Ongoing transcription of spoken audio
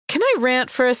Can I rant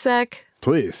for a sec?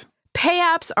 Please. Pay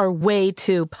apps are way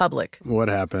too public. What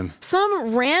happened? Some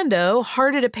rando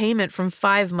hearted a payment from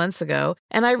 5 months ago,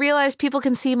 and I realized people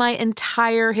can see my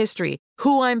entire history,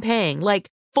 who I'm paying, like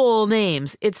full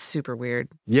names. It's super weird.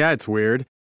 Yeah, it's weird.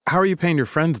 How are you paying your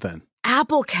friends then?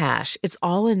 Apple Cash. It's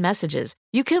all in messages.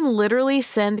 You can literally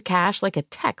send cash like a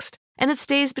text, and it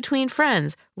stays between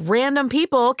friends. Random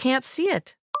people can't see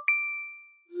it.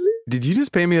 Did you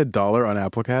just pay me $1 on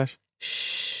Apple Cash?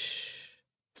 Shh.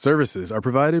 Services are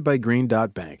provided by Green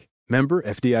Dot Bank. Member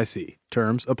FDIC.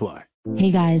 Terms apply.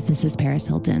 Hey guys, this is Paris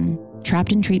Hilton.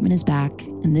 Trapped in Treatment is back,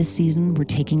 and this season we're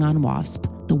taking on WASP,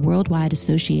 the Worldwide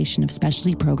Association of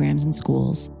Specialty Programs in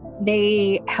Schools.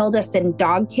 They held us in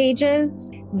dog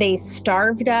cages. They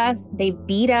starved us. They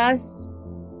beat us.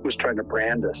 Was trying to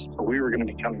brand us. So we were going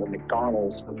to become the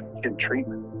McDonald's of kid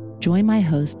treatment. Join my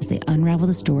hosts as they unravel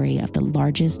the story of the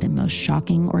largest and most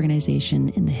shocking organization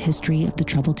in the history of the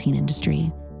troubled teen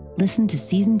industry. Listen to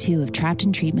Season 2 of Trapped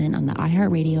in Treatment on the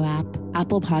iHeartRadio app,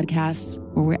 Apple Podcasts,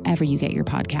 or wherever you get your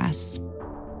podcasts.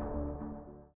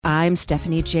 I'm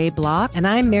Stephanie J. Block. And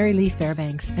I'm Mary Lee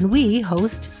Fairbanks. And we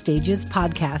host Stages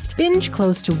Podcast. Binge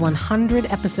close to 100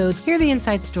 episodes. Hear the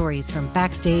inside stories from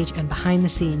backstage and behind the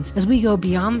scenes as we go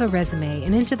beyond the resume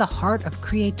and into the heart of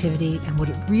creativity and what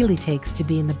it really takes to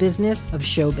be in the business of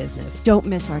show business. Don't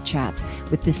miss our chats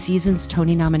with this season's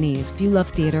Tony nominees. If you love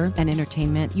theater and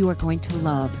entertainment, you are going to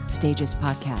love Stages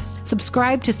Podcast.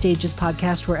 Subscribe to Stages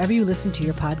Podcast wherever you listen to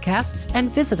your podcasts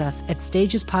and visit us at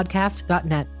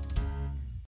stagespodcast.net.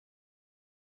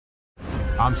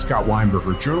 I'm Scott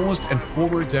Weinberger, journalist and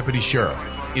former deputy sheriff.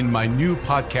 In my new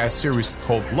podcast series,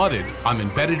 Cold Blooded, I'm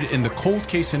embedded in the cold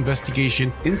case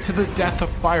investigation into the death of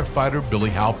firefighter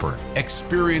Billy Halpern.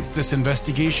 Experience this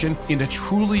investigation in a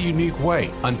truly unique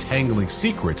way, untangling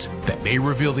secrets that may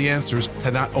reveal the answers to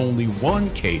not only one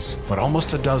case, but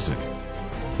almost a dozen.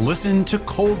 Listen to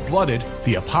Cold Blooded,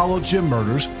 the Apollo Gym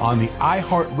Murders on the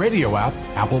iHeartRadio app,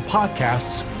 Apple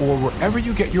Podcasts, or wherever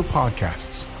you get your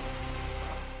podcasts.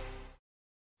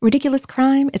 Ridiculous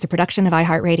Crime is a production of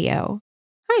iHeartRadio.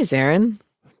 Hi, Zarin.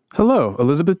 Hello,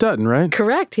 Elizabeth Dutton, right?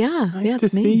 Correct, yeah. Nice to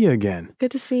it's me. see you again. Good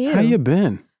to see you. How you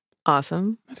been?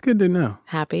 Awesome. That's good to know.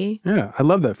 Happy. Yeah, I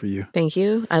love that for you. Thank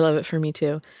you. I love it for me,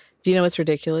 too. Do you know what's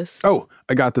ridiculous? Oh,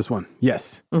 I got this one.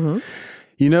 Yes. Mm-hmm.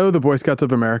 You know the Boy Scouts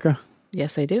of America?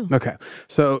 Yes, I do. Okay.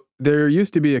 So there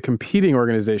used to be a competing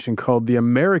organization called the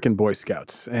American Boy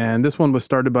Scouts, and this one was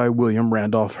started by William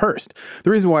Randolph Hearst. The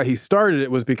reason why he started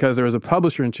it was because there was a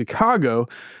publisher in Chicago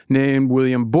named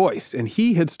William Boyce, and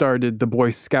he had started the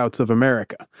Boy Scouts of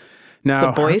America. Now,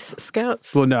 the Boy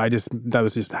Scouts? Well, no, that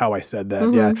was just how I said that.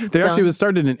 Mm-hmm. Yeah. They actually was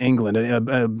started in England.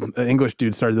 An English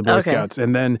dude started the Boy Scouts,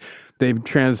 and then they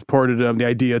transported the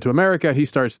idea to America. He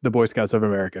starts the Boy Scouts of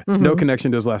America. Mm-hmm. No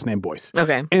connection to his last name, Boyce.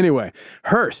 Okay. Anyway,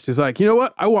 Hearst is like, you know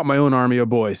what? I want my own army of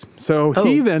boys. So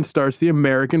he then starts the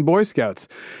American Boy Scouts.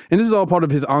 And this is all part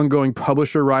of his ongoing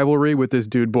publisher rivalry with this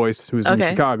dude Boyce, who's in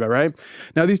Chicago, right?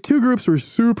 Now, these two groups were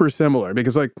super similar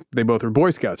because, they both were Boy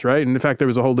Scouts, right? And in fact, there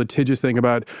was a whole litigious thing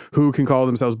about who can call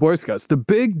themselves Boy Scouts. The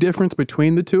big difference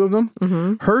between the two of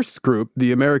them, Hearst's group,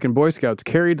 the American Boy Scouts,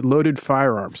 carried loaded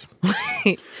firearms.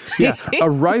 Yeah, a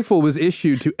rifle was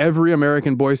issued to every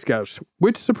American Boy Scout,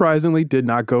 which surprisingly did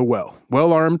not go well.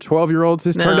 Well-armed 12-year-olds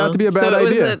has turned out to be a bad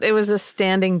idea. It was a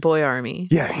standing boy army.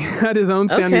 Yeah, he had his own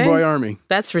standing boy army.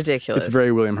 That's ridiculous. It's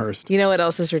very William Hearst. You know what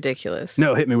else is ridiculous?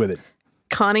 No, hit me with it.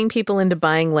 Conning people into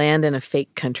buying land in a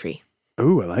fake country.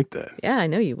 Ooh, I like that. Yeah, I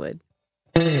know you would.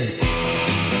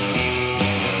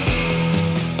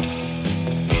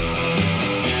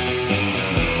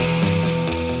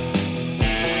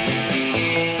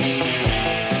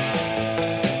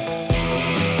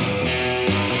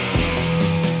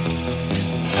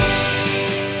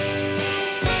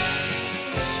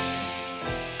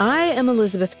 I am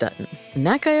Elizabeth Dutton, and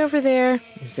that guy over there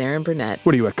is Zarin Burnett.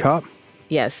 What are you, a cop?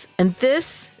 Yes, and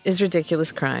this is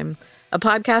Ridiculous Crime, a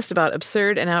podcast about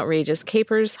absurd and outrageous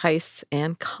capers, heists,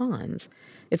 and cons.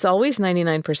 It's always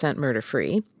 99%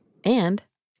 murder-free, and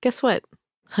guess what?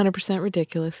 100%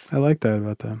 ridiculous. I like that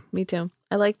about that. Me too.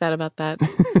 I like that about that. I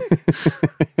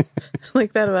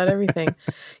like that about everything.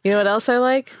 You know what else I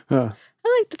like? I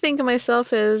like to think of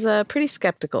myself as pretty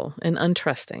skeptical and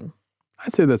untrusting.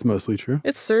 I'd say that's mostly true.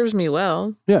 It serves me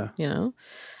well. Yeah. You know,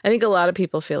 I think a lot of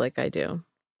people feel like I do.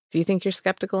 Do you think you're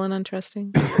skeptical and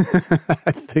untrusting?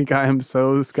 I think I am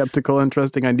so skeptical and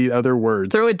trusting I need other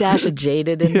words. Throw a dash of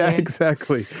jaded in there. Yeah,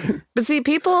 exactly. But see,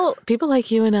 people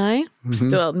like you and I,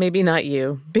 still, maybe not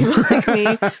you, people like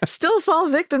me, still fall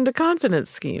victim to confidence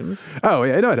schemes. Oh,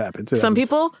 yeah, I know it happens. Some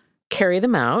people carry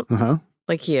them out.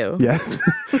 Like you. Yes.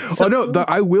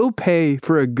 I will pay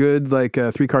for a good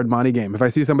 3-card monte game. If I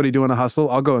see somebody doing a hustle,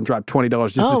 I'll go and drop $20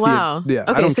 just to see it. Yeah,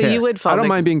 okay, I don't so care. you would fall. I don't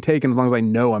mind being taken as long as I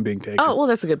know I'm being taken. Oh, well,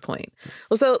 that's a good point.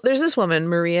 Well, so there's this woman,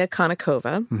 Maria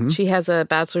Konnikova. Mm-hmm. She has a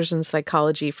bachelor's in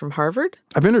psychology from Harvard.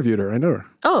 I've interviewed her. I know her.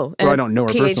 Oh, and I don't know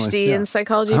her personally. PhD in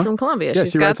psychology from Columbia. Yeah,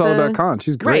 she writes all about cons.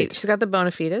 She's great. Right. She's got the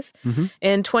bona fides. Mm-hmm.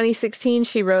 In 2016,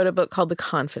 she wrote a book called The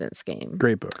Confidence Game.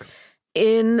 Great book.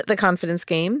 In The Confidence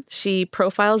Game, she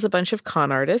profiles a bunch of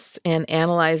con artists and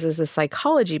analyzes the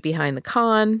psychology behind the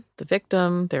con, the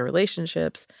victim, their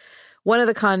relationships. One of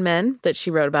the con men that she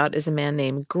wrote about is a man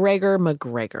named Gregor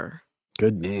MacGregor.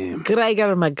 Good name.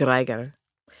 Gregor MacGregor.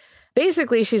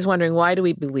 Basically, she's wondering, why do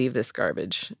we believe this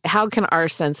garbage? How can our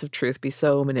sense of truth be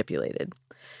so manipulated?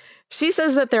 She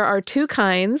says that there are two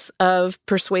kinds of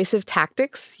persuasive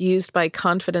tactics used by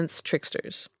confidence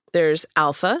tricksters. There's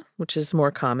alpha, which is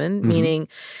more common, meaning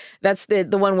that's the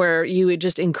one where you would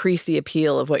just increase the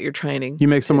appeal of what you're trying to... You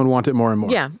make someone want it more and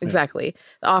more. Yeah, exactly. Yeah.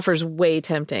 The offer's way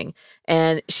tempting.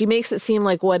 And she makes it seem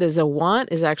like what is a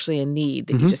want is actually a need,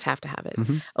 that you just have to have it.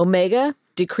 Omega,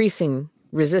 decreasing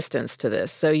resistance to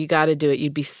this. So you got to do it.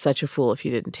 You'd be such a fool if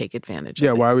you didn't take advantage of it.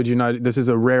 Yeah, why would you not? This is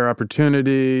a rare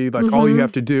opportunity. All you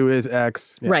have to do is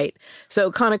X. Yeah. Right.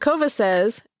 So Konnikova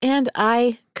says, and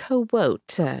I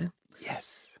quote...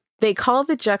 Yes. They call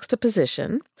the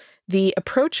juxtaposition the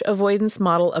approach avoidance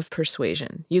model of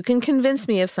persuasion. You can convince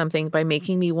me of something by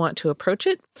making me want to approach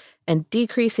it and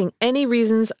decreasing any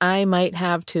reasons I might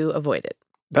have to avoid it.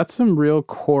 That's some real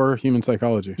core human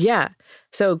psychology. Yeah.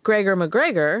 So Gregor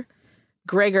MacGregor,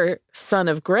 Gregor, son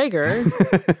of Gregor,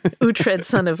 Uhtred,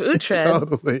 son of Uhtred.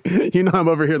 Totally. You know I'm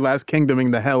over here last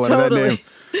kingdoming the hell out of that name.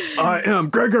 I am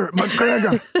Gregor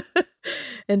MacGregor.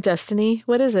 And Destiny,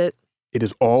 what is it? It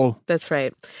is all. That's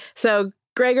right. So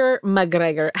Gregor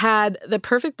MacGregor had the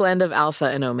perfect blend of alpha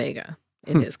and omega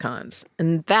in his cons.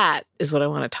 And that is what I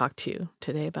want to talk to you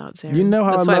today about, Sarah. You know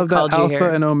how That's I love that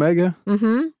alpha and omega?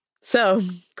 Mm-hmm. So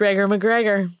Gregor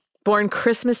MacGregor, born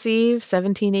Christmas Eve,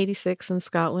 1786 in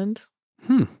Scotland.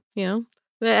 You know,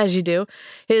 as you do.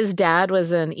 His dad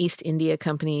was an East India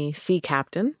Company sea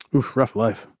captain. Oof, rough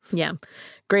life. Yeah.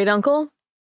 Great-great-uncle,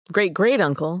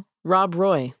 Rob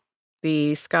Roy,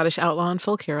 the Scottish outlaw and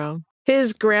folk hero.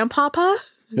 His grandpapa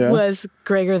was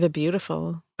Gregor the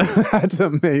Beautiful. That's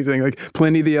amazing. Like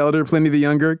Pliny the Elder, Pliny the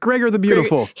Younger, Gregor the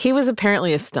Beautiful. He was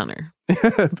apparently a stunner.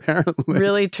 Apparently.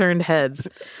 Really turned heads.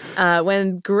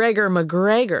 When Gregor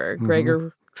MacGregor,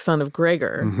 Gregor, son of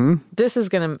Gregor, this is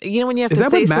going to, when you have to say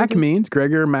something. Is that what Mac means?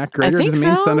 Gregor MacGregor? Does it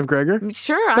mean son of Gregor?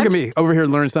 Sure. Look at me over here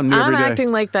learning something new every day. I'm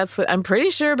acting like that's what, I'm pretty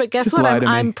sure, but guess what?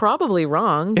 I'm probably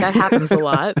wrong. That happens a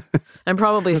lot. I'm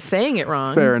probably saying it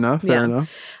wrong. Fair enough.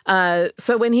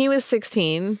 So when he was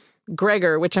 16,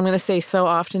 Gregor, which I'm going to say so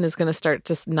often is going to start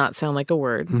to not sound like a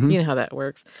word. You know how that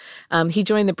works. He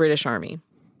joined the British Army.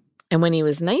 And when he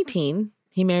was 19,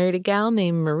 he married a gal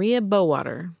named Maria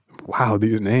Bowater. Wow,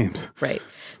 these names. Right.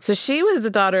 So she was the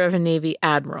daughter of a Navy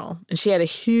admiral, and she had a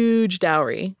huge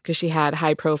dowry because she had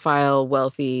high-profile,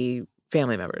 wealthy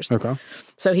family members. Okay.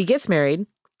 So he gets married,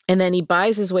 and then he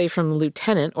buys his way from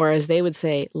lieutenant, or as they would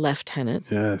say, lieutenant.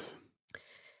 Yes.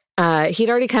 He'd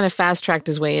already kind of fast-tracked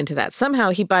his way into that. Somehow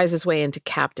he buys his way into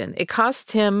captain. It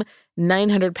costs him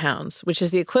 £900, which is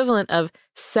the equivalent of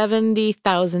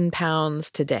 70,000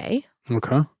 pounds today.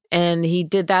 Okay. And he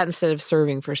did that instead of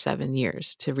serving for 7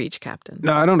 years to reach captain.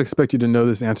 Now, I don't expect you to know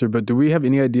this answer, but do we have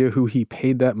any idea who he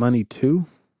paid that money to?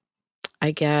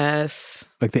 I guess.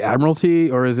 Like the Admiralty,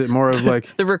 or is it more of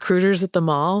like... the recruiters at the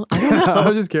mall? I don't know. I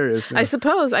was just curious. Yeah.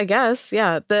 I guess,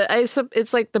 yeah.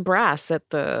 It's like the brass at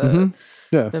the...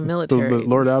 the military. The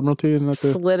Lord Admiralty, isn't that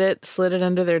the... Slid it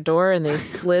under their door, and they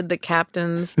slid the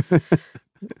captain's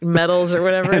medals or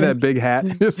whatever. And that big hat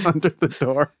just under the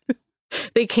door.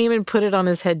 They came and put it on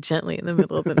his head gently in the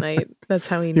middle of the night. That's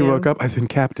how he knew. He woke up, I've been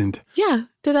captained. Yeah.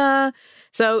 Ta-da.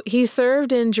 So he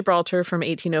served in Gibraltar from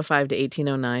 1805 to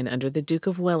 1809 under the Duke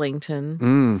of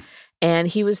Wellington. And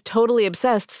he was totally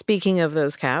obsessed, speaking of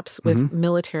those caps, with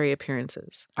military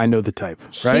appearances. I know the type,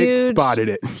 right? Spotted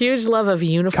it. Huge love of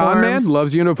uniforms. Con man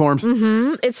loves uniforms.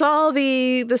 It's all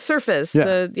the surface.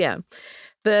 Yeah.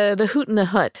 The hoot and the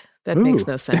hut. That makes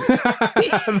no sense.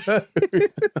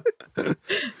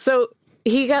 So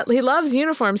he loves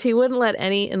uniforms. He wouldn't let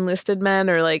any enlisted men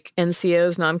or like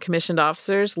NCOs, non-commissioned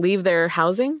officers, leave their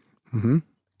housing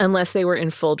unless they were in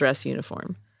full dress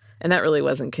uniform. And that really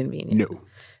wasn't convenient. No.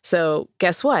 So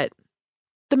guess what?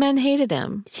 The men hated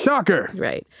him. Shocker.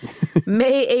 Right.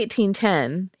 May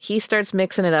 1810, he starts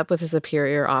mixing it up with a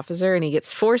superior officer and he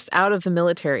gets forced out of the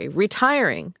military,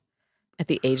 retiring at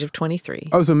the age of 23.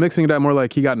 Oh, so mixing it up more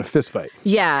like he got in a fist fight.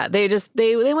 Yeah, they had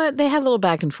a little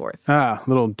back and forth. Ah,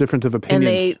 little difference of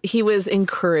opinions. And he was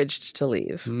encouraged to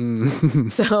leave.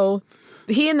 So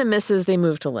he and the missus, they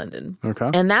moved to London.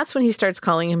 Okay. And that's when he starts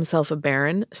calling himself a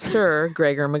baron, Sir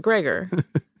Gregor MacGregor.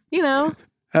 You know.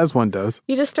 As one does.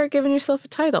 You just start giving yourself a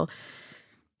title.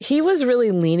 He was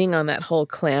really leaning on that whole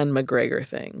Clan MacGregor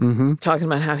thing, talking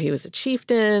about how he was a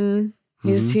chieftain.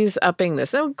 He's upping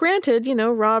this. Now, granted,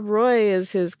 Rob Roy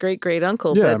is his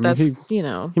great-great-uncle, but that's, he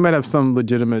might have some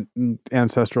legitimate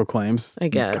ancestral claims. I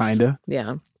guess. Kinda.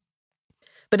 Yeah.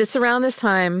 But it's around this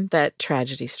time that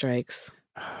tragedy strikes.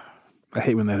 I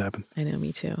hate when that happens. I know,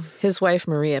 me too. His wife,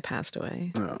 Maria, passed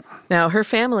away. Oh. Now, her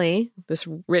family, this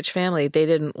rich family, they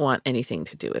didn't want anything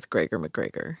to do with Gregor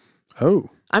MacGregor. Oh.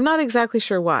 I'm not exactly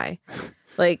sure why.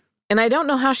 And I don't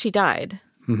know how she died.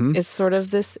 It's sort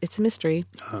of it's a mystery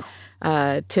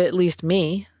to at least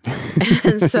me.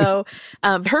 And so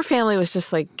her family was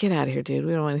just like, get out of here, dude.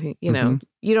 We don't want anything,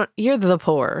 you're the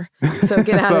poor. So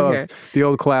get out of here. The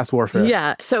old class warfare.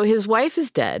 Yeah. So his wife is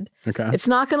dead. Okay. It's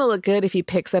not going to look good if he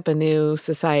picks up a new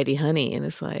society honey and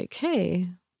is like, hey,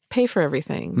 pay for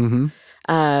everything.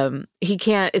 He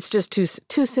can't, it's just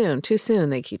too soon,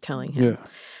 they keep telling him.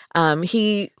 Yeah.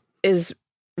 He is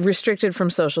restricted from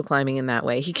social climbing in that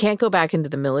way. He can't go back into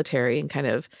the military and kind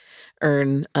of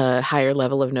earn a higher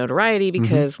level of notoriety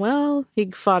because,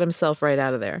 he fought himself right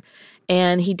out of there.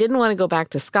 And he didn't want to go back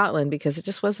to Scotland because it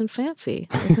just wasn't fancy.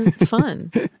 It wasn't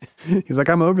fun. He's like,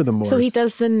 I'm over the moors. So he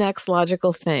does the next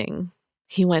logical thing.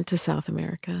 He went to South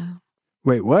America.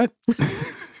 Wait, what?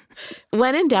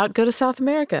 When in doubt, go to South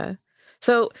America.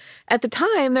 So at the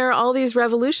time, there are all these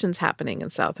revolutions happening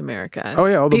in South America. Oh,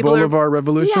 yeah, all the Bolivar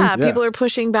revolutions. Yeah, people are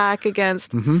pushing back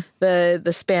against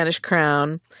the Spanish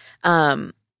crown.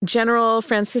 General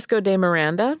Francisco de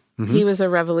Miranda, he was a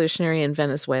revolutionary in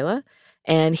Venezuela,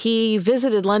 and he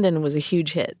visited London and was a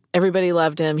huge hit. Everybody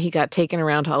loved him. He got taken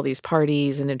around to all these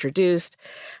parties and introduced.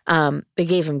 They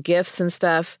gave him gifts and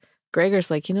stuff.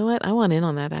 Gregor's like, you know what? I want in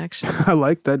on that action. I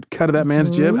like that cut of that man's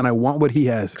jib, and I want what he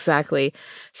has. Exactly.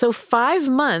 So 5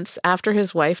 months after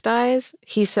his wife dies,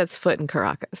 he sets foot in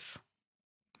Caracas.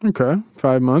 Okay,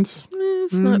 5 months.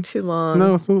 It's not too long.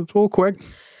 No, it's a little quick.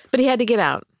 But he had to get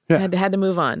out. Yeah. Had to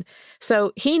move on.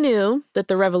 So he knew that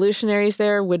the revolutionaries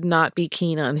there would not be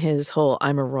keen on his whole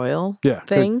I'm a royal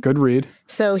thing. Good read.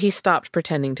 So he stopped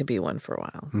pretending to be one for a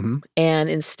while. And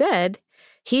instead,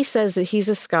 he says that he's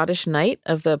a Scottish knight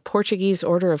of the Portuguese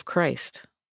Order of Christ.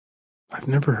 I've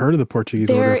never heard of the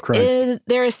Portuguese Order of Christ.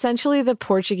 They're essentially the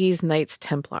Portuguese Knights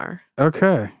Templar.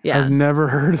 Okay. Yeah. I've never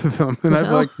heard of them. And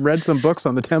I've read some books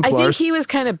on the Templars. I think he was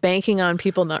kind of banking on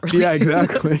people not really. Yeah,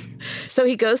 exactly. So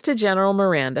he goes to General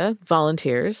Miranda,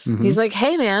 volunteers. He's like,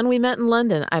 hey, man, we met in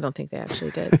London. I don't think they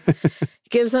actually did.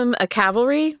 Gives him a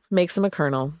cavalry, makes him a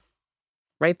colonel.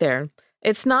 Right there.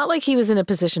 It's not like he was in a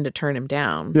position to turn him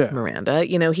down, Miranda.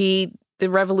 The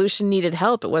revolution needed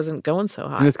help. It wasn't going so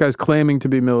hot. And this guy's claiming to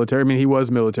be military. I mean, he was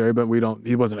military, but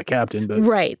he wasn't a captain. But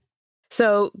right.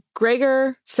 So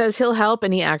Gregor says he'll help,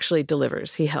 and he actually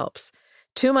delivers. He helps.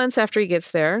 2 months after he gets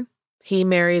there, he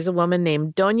marries a woman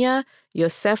named Doña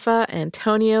Josefa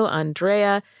Antonio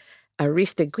Andrea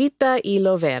Aristeguita y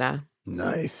Lovera.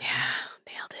 Nice.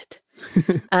 Yeah, nailed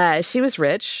it. She was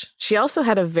rich. She also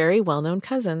had a very well-known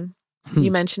cousin.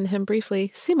 You mentioned him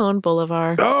briefly, Simón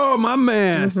Bolívar. Oh, my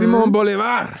man, Simón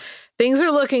Bolívar. Things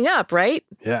are looking up, right?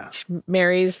 Yeah. She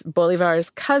marries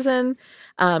Bolívar's cousin.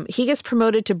 He gets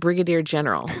promoted to brigadier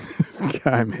general. This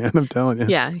guy, man, I'm telling you.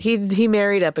 Yeah, he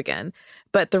married up again,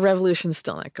 but the revolution's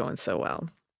still not going so well.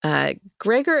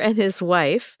 Gregor and his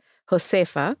wife,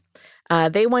 Josefa,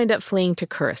 they wind up fleeing to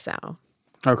Curacao.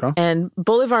 Okay. And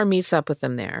Bolívar meets up with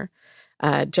them there.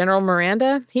 General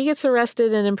Miranda, he gets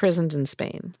arrested and imprisoned in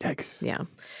Spain. Yikes. Yeah.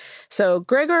 So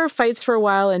Gregor fights for a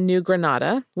while in New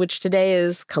Granada, which today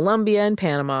is Colombia and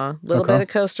Panama, a little bit of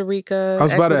Costa Rica,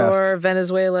 Ecuador,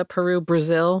 Venezuela, Peru,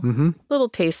 Brazil. Little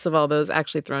tastes of all those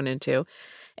actually thrown into.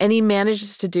 And he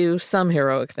manages to do some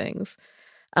heroic things.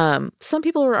 Some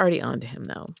people were already on to him,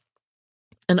 though.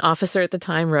 An officer at the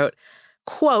time wrote,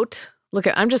 quote,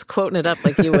 I'm just quoting it up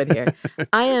like you would here.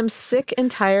 I am sick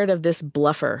and tired of this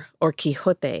bluffer or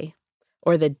Quixote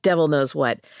or the devil knows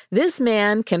what. This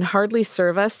man can hardly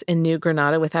serve us in New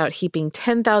Granada without heaping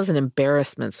 10,000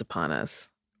 embarrassments upon us.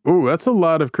 Ooh, that's a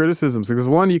lot of criticisms. Because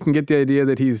one, you can get the idea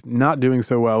that he's not doing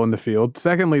so well in the field.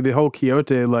 Secondly, the whole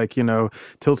Quixote,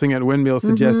 tilting at windmills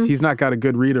suggests he's not got a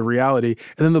good read of reality.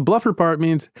 And then the bluffer part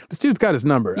means this dude's got his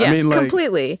number. Yeah,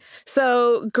 completely.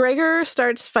 So Gregor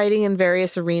starts fighting in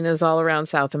various arenas all around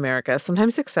South America,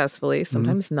 sometimes successfully,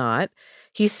 sometimes not.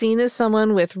 He's seen as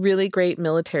someone with really great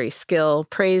military skill,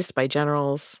 praised by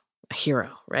generals, a hero,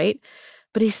 right?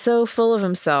 But he's so full of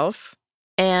himself,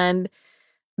 and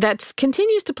that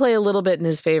continues to play a little bit in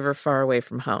his favor far away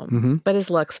from home. But his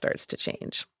luck starts to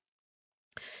change.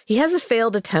 He has a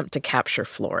failed attempt to capture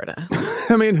Florida.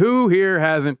 I mean, who here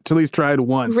hasn't at least tried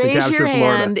once to capture Florida? Raise your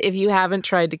hand if you haven't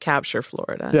tried to capture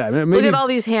Florida. Yeah, maybe, look at all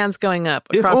these hands going up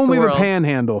across the world. If only the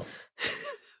panhandle.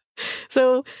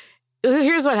 So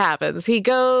here's what happens. He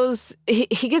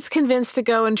gets convinced to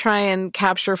go and try and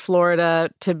capture Florida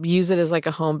to use it as like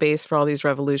a home base for all these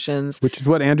revolutions. Which is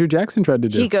what Andrew Jackson tried to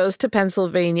do. He goes to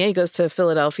Pennsylvania, he goes to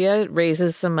Philadelphia,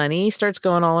 raises some money, starts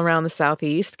going all around the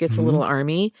Southeast, gets a little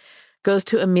army, goes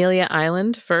to Amelia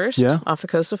Island first, off the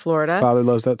coast of Florida. Father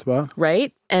loves that spot.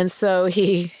 Right. And so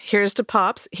here's to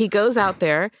Pops. He goes out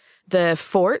there, the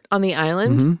fort on the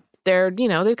island, they're,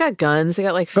 they've got guns, they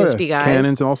got like 50 guys.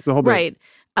 Cannons and all the whole bit.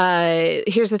 Right.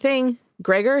 Here's the thing,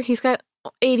 Gregor, he's got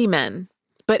 80 men,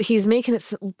 but he's making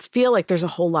it feel like there's a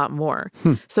whole lot more.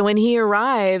 So when he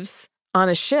arrives on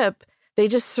a ship, they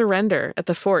just surrender at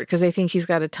the fort because they think he's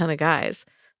got a ton of guys.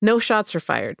 No shots are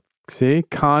fired. See,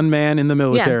 con man in the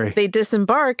military. Yeah, they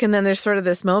disembark, and then there's sort of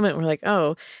this moment where like,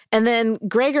 oh. And then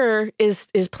Gregor is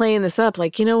playing this up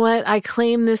like, you know what? I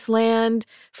claim this land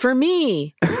for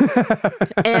me.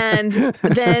 And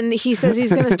then he says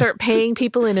he's going to start paying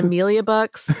people in Amelia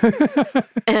bucks.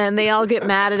 And they all get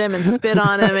mad at him and spit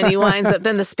on him, and he winds up,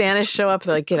 then the Spanish show up.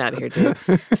 They're like, get out of here, dude.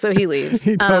 So he leaves.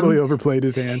 He totally overplayed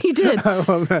his hand. He did. I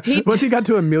love that. Once he got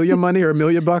to Amelia money or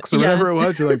Amelia bucks or whatever it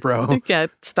was, you're like, bro. Yeah,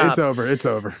 stop. It's over. It's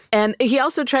over. And he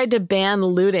also tried to ban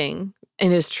looting in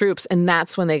his troops, and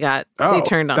that's when they turned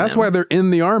on him. That's why they're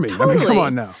in the army. Totally. I mean, come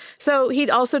on now. So he'd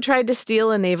also tried to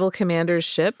steal a naval commander's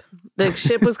ship. The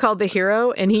ship was called the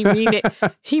Hero, and he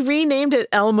renamed it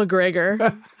El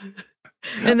MacGregor.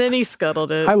 And then he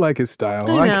scuttled it. I like his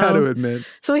style. I got to admit.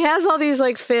 So he has all these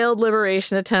like failed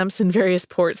liberation attempts in various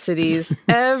port cities.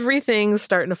 Everything's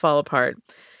starting to fall apart.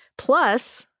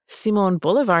 Plus, Simón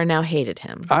Bolívar now hated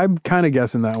him. I'm kind of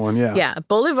guessing that one, yeah. Yeah.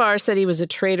 Bolívar said he was a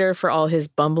traitor for all his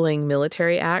bumbling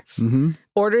military acts,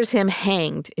 orders him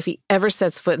hanged if he ever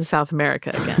sets foot in South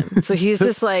America again. So he's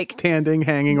just like... Standing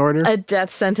hanging order? A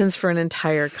death sentence for an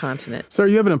entire continent. So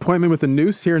you have an appointment with the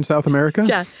noose here in South America?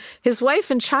 Yeah. His wife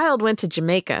and child went to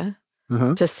Jamaica,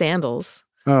 to Sandals.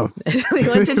 Oh. They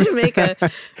went to Jamaica.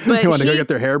 But you want to go get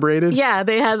their hair braided? Yeah,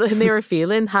 they were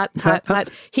feeling hot.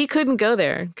 He couldn't go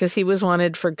there because he was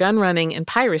wanted for gun running and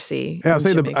piracy. Yeah,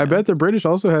 I bet the British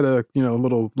also had a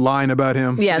little line about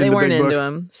him. Yeah, they weren't into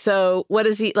him. So what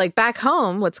is he like back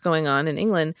home? What's going on in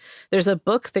England? There's a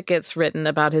book that gets written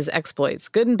about his exploits,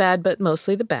 good and bad, but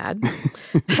mostly the bad.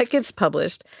 That gets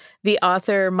published. The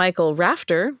author Michael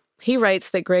Rafter, he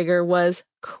writes that Gregor was,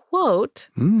 quote,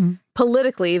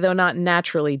 politically, though not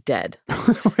naturally dead.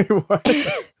 Wait, what?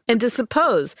 And to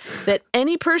suppose that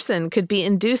any person could be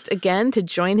induced again to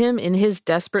join him in his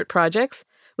desperate projects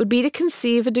would be to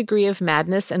conceive a degree of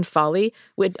madness and folly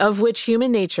of which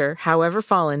human nature, however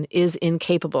fallen, is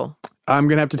incapable. I'm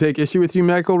going to have to take issue with you,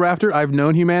 Michael Rafter. I've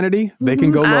known humanity. They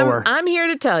can go lower. I'm here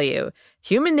to tell you,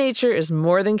 human nature is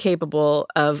more than capable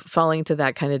of falling to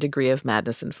that kind of degree of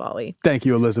madness and folly. Thank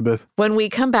you, Elizabeth. When we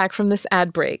come back from this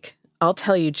ad break, I'll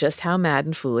tell you just how mad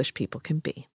and foolish people can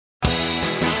be.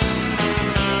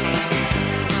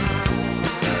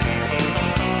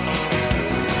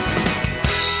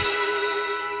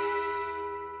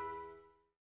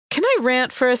 Can I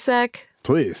rant for a sec?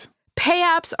 Please. Pay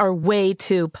apps are way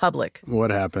too public.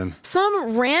 What happened? Some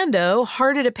rando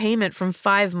hearted a payment from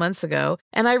 5 months ago,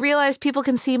 and I realized people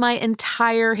can see my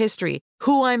entire history,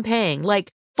 who I'm paying,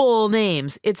 like full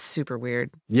names. It's super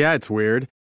weird. Yeah, it's weird.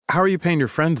 How are you paying your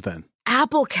friends then?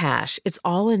 Apple Cash. It's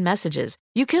all in messages.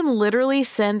 You can literally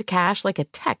send cash like a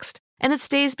text, and it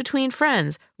stays between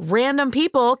friends. Random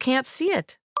people can't see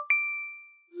it.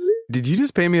 Did you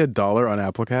just pay me $1 on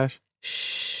Apple Cash?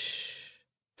 Shh.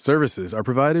 Services are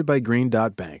provided by Green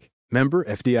Dot Bank. Member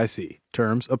FDIC.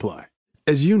 Terms apply.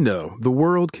 As you know, the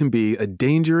world can be a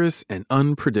dangerous and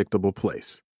unpredictable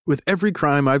place. With every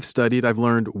crime I've studied, I've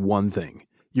learned one thing.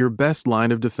 Your best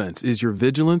line of defense is your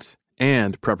vigilance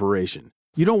and preparation.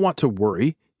 You don't want to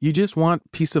worry. You just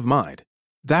want peace of mind.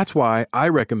 That's why I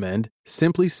recommend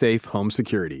Simply Safe Home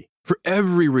Security. For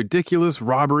every ridiculous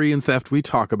robbery and theft we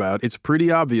talk about, it's pretty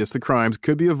obvious the crimes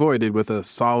could be avoided with a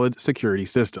solid security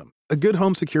system. A good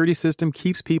home security system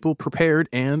keeps people prepared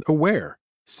and aware.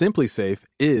 Simply Safe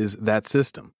is that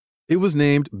system. It was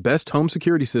named Best Home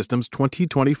Security Systems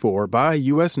 2024 by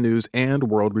U.S. News and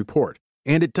World Report.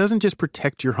 And it doesn't just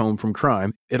protect your home from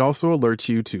crime, it also alerts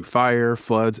you to fire,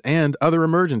 floods, and other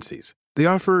emergencies. They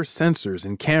offer sensors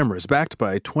and cameras backed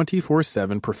by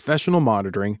 24/7 professional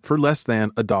monitoring for less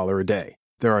than $1 a day.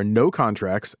 There are no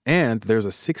contracts, and there's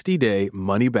a 60-day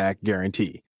money-back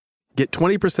guarantee. Get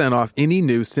 20% off any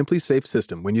new SimpliSafe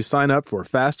system when you sign up for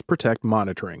Fast Protect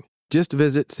monitoring. Just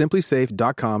visit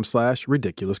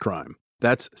simplysafe.com/ridiculouscrime.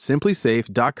 That's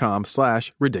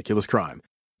simplysafe.com/ridiculouscrime.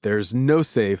 There's no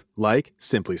safe like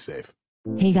SimpliSafe.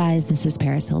 Hey guys, this is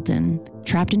Paris Hilton.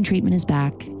 Trapped in Treatment is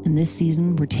back, and this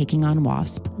season we're taking on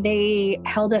WASP. They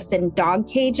held us in dog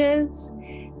cages.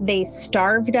 They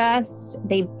starved us.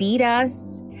 They beat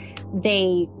us.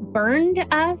 They burned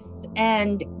us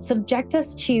and subject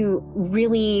us to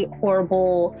really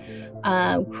horrible,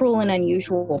 cruel and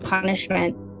unusual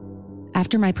punishment.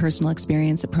 After my personal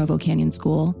experience at Provo Canyon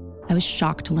School, I was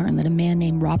shocked to learn that a man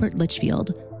named Robert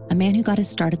Litchfield, a man who got his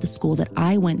start at the school that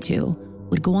I went to,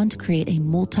 would go on to create a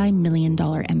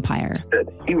multi-million-dollar empire.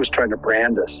 He was trying to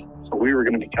brand us, so we were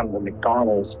going to become the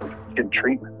McDonald's of kid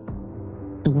treatment.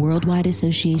 The Worldwide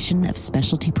Association of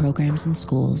Specialty Programs in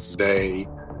Schools. They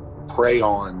prey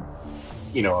on,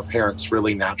 a parent's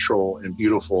really natural and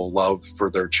beautiful love for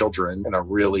their children in a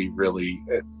really, really,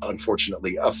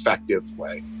 unfortunately, effective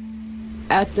way.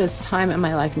 At this time in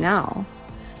my life now,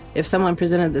 if someone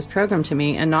presented this program to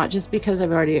me, and not just because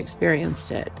I've already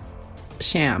experienced it,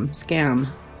 sham, scam,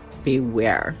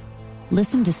 beware.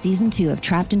 Listen to Season 2 of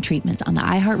Trapped in Treatment on the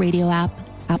iHeartRadio app,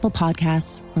 Apple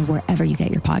Podcasts, or wherever you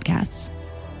get your podcasts.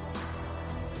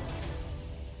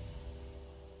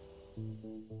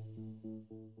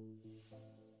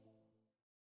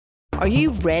 Are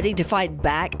you ready to fight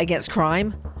back against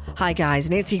crime? Hi guys,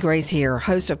 Nancy Grace here,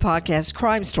 host of podcast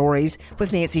Crime Stories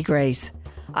with Nancy Grace.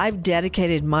 I've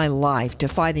dedicated my life to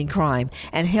fighting crime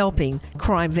and helping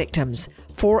crime victims.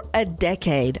 For a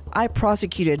decade, I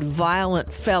prosecuted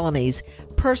violent felonies,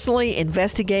 personally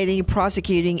investigating,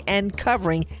 prosecuting, and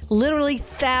covering literally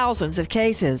thousands of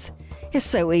cases. It's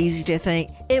so easy to think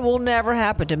it will never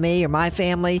happen to me or my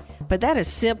family, but that is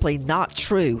simply not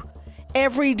true.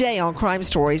 Every day on Crime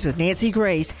Stories with Nancy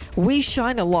Grace, we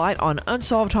shine a light on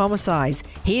unsolved homicides,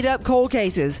 heat up cold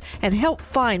cases, and help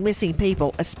find missing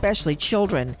people, especially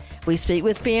children. We speak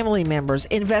with family members,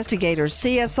 investigators,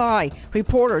 CSI,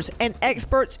 reporters, and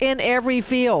experts in every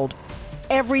field.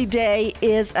 Every day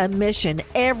is a mission.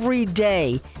 Every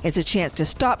day is a chance to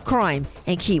stop crime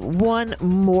and keep one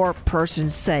more person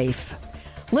safe.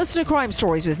 Listen to Crime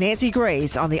Stories with Nancy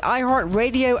Grace on the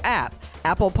iHeartRadio app,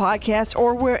 Apple Podcasts,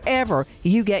 or wherever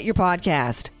you get your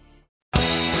podcast.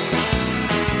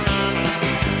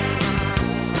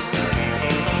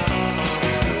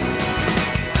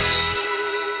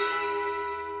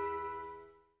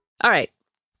 All right.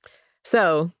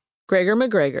 So, Gregor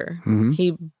MacGregor,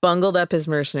 he bungled up his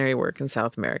mercenary work in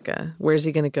South America. Where's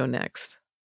he going to go next?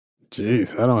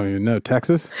 Jeez, I don't even know.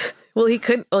 Texas? Well, he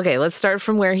couldn't. Okay, let's start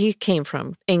from where he came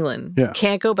from, England. Yeah.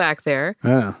 Can't go back there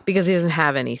because he doesn't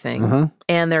have anything.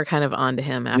 And they're kind of on to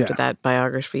him after that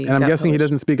biography. And I'm guessing he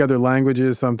doesn't speak other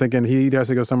languages, so I'm thinking he has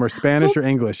to go somewhere Spanish or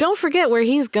English. Don't forget where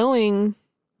he's going.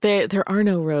 There are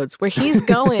no roads. Where he's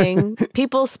going,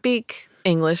 people speak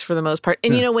English for the most part.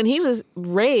 And, when he was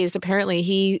raised, apparently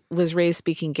he was raised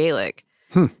speaking Gaelic.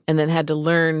 And then had to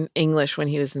learn English when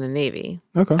he was in the Navy.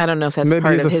 Okay. I don't know if that's maybe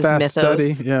part of his mythos.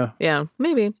 Study. Yeah. Yeah,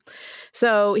 maybe.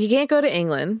 So he can't go to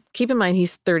England. Keep in mind,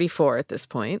 he's 34 at this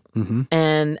point.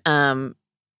 And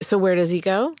so where does he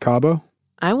go? Cabo?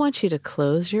 I want you to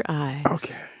close your eyes.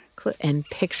 Okay. And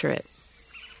picture it.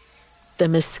 The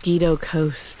Mosquito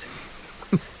Coast.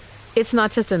 It's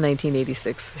not just a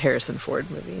 1986 Harrison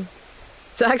Ford movie.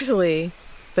 It's actually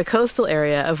the coastal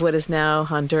area of what is now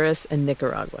Honduras and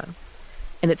Nicaragua.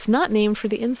 And it's not named for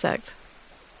the insect.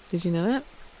 Did you know that?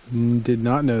 Did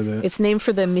not know that. It's named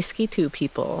for the Mosquito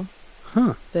people.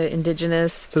 Huh. The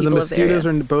indigenous people of the area. So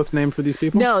the mosquitoes are both named for these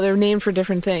people? No, they're named for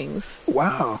different things.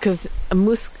 Wow. Because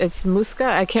it's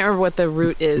musca. I can't remember what the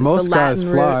root is. Mosca the Latin is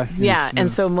fly. Root. Yeah, and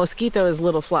so mosquito is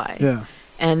little fly. Yeah.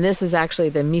 And this is actually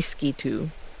the Mosquito.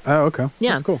 Oh, okay.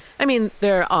 Yeah. That's cool. I mean,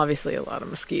 there are obviously a lot of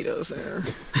mosquitoes there.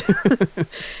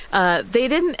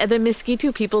 The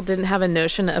Mosquito people didn't have a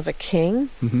notion of a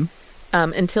king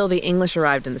until the English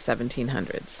arrived in the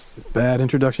 1700s. Bad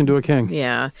introduction to a king.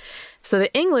 Yeah. So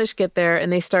the English get there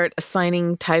and they start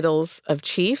assigning titles of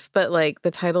chief, but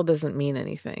the title doesn't mean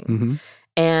anything.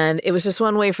 And it was just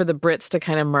one way for the Brits to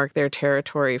kind of mark their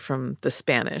territory from the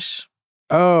Spanish.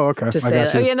 Oh, okay. To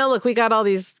say, look, we got all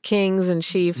these kings and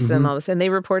chiefs and all this, and they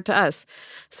report to us.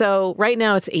 So right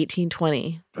now it's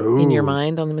 1820 in your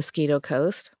mind on the Mosquito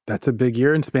Coast. That's a big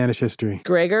year in Spanish history.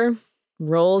 Gregor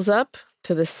rolls up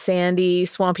to the sandy,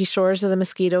 swampy shores of the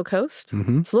Mosquito Coast.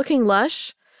 It's looking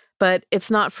lush, but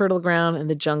it's not fertile ground, and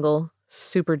the jungle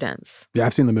super dense. Yeah,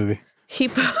 I've seen the movie. He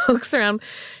pokes around,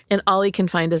 and all he can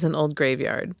find is an old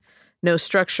graveyard. No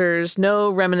structures, no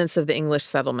remnants of the English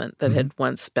settlement that had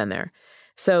once been there.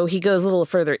 So he goes a little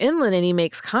further inland, and he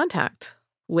makes contact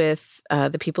with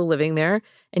the people living there,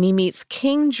 and he meets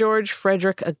King George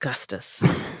Frederick Augustus.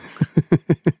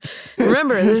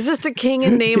 Remember, this is just a king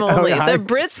in name only. The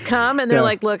Brits come, and they're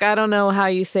like, look, I don't know how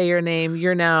you say your name.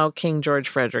 You're now King George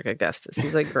Frederick Augustus.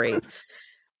 He's like, great.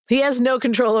 He has no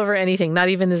control over anything, not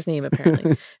even his name,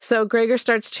 apparently. So Gregor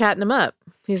starts chatting him up.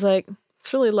 He's like,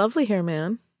 it's really lovely here,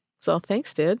 man. So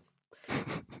thanks, dude.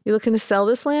 You looking to sell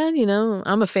this land? You know,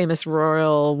 I'm a famous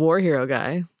royal war hero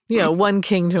guy. You know, one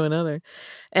king to another.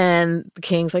 And the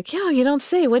king's like, yo, you don't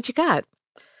say. What you got?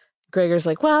 Gregor's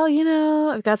like, well, you know,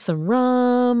 I've got some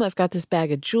rum. I've got this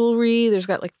bag of jewelry. There's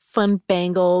got like fun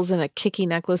bangles and a kicky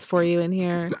necklace for you in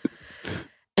here.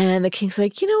 And the king's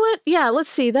like, you know what? Yeah, let's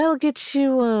see. That'll get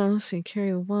you, let's see,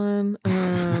 carry one.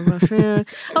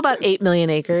 About 8 million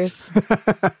acres.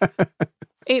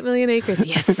 8 million acres.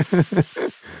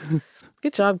 Yes.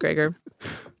 Good job, Gregor.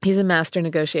 He's a master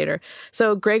negotiator.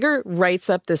 So Gregor writes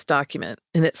up this document,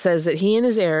 and it says that he and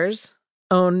his heirs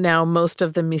own now most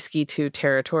of the Mosquito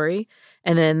territory,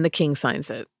 and then the king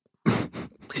signs it.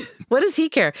 What does he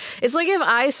care? It's like if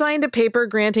I signed a paper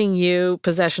granting you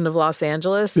possession of Los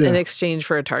Angeles in exchange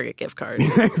for a Target gift card.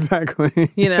 Exactly.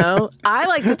 You know, I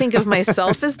like to think of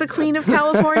myself as the queen of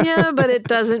California, but it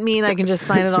doesn't mean I can just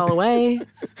sign it all away.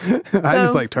 I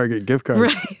just like Target gift cards.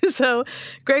 Right. So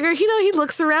Gregor, you know, he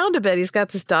looks around a bit. He's got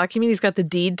this document. He's got the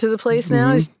deed to the place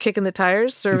now. He's kicking the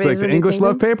tires, surveys. He's like, the English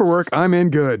love paperwork. I'm in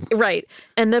good. Right.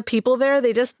 And the people there,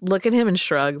 they just look at him and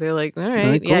shrug. They're like, all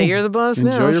right, cool. Yeah, you're the boss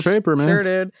now. Enjoy your paper, man. Sure,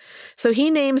 dude. So he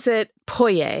names it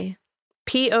Poyais,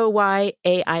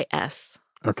 Poyais.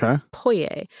 Okay.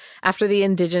 Poyais, after the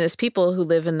indigenous people who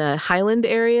live in the highland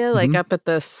area, like up at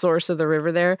the source of the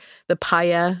river there. The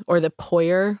Paya or the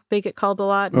Poyer, they get called a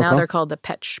lot. Now they're called the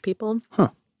Petch people. Huh.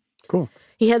 Cool.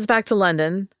 He heads back to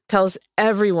London, tells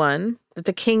everyone that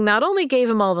the king not only gave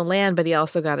him all the land, but he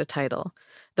also got a title,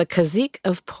 the Cazique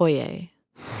of Poyais.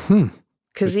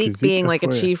 Cazique being like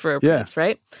a chief or a prince,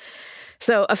 right?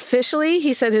 So officially,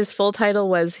 he said his full title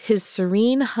was His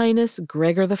Serene Highness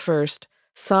Gregor I,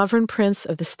 Sovereign Prince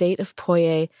of the State of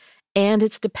Poyais and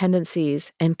its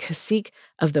dependencies and Cacique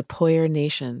of the Poyer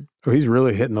Nation. Oh, he's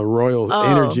really hitting the royal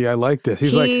energy. I like this.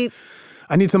 He's like,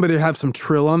 I need somebody to have some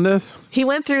trill on this. He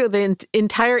went through the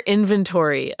entire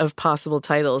inventory of possible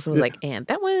titles and was like, and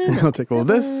that one. I'll take a little of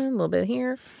this. A little bit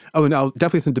here. Oh, now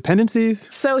definitely some dependencies.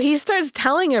 So he starts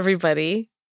telling everybody,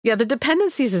 the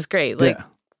dependencies is great. Like,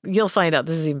 you'll find out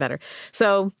this is even better.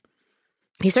 So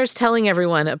he starts telling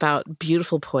everyone about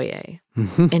beautiful Poyais,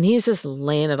 and he's just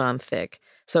laying it on thick.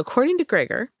 So according to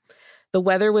Gregor, the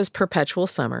weather was perpetual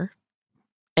summer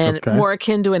and more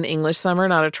akin to an English summer,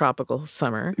 not a tropical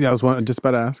summer. Yeah, I was just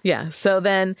about to ask. Yeah. So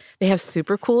then they have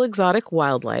super cool exotic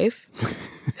wildlife,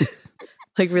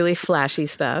 like really flashy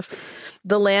stuff.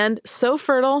 The land, so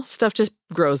fertile, stuff just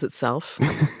grows itself.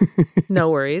 No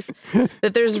worries.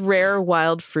 That there's rare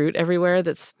wild fruit everywhere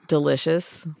that's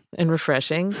delicious and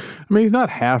refreshing. I mean, he's not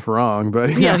half wrong,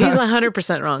 but... Yeah, he's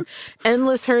 100% wrong.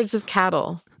 Endless herds of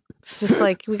cattle. It's just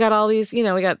like, we got all these, we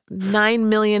got 9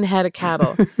 million head of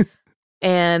cattle.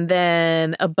 And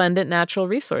then abundant natural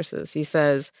resources. He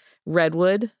says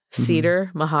redwood,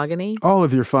 cedar, mahogany. All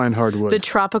of your fine hardwoods. The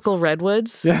tropical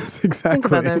redwoods. Yes, exactly. Think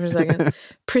about that for a second.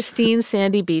 Pristine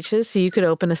sandy beaches, so you could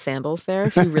open a sandals there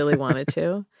if you really wanted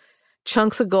to.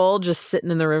 Chunks of gold just sitting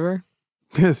in the river.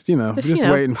 Just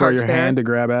waiting for your hand to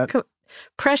grab at.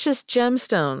 Precious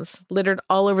gemstones littered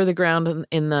all over the ground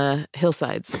in the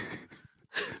hillsides.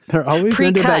 They're always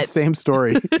into that same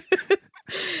story.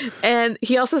 And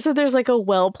he also said there's like a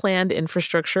well-planned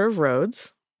infrastructure of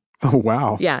roads. Oh,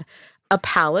 wow. Yeah. A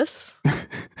palace,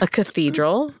 a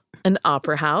cathedral, an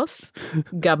opera house,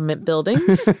 government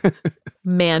buildings,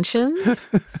 mansions.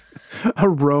 A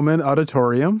Roman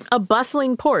auditorium. A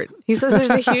bustling port. He says there's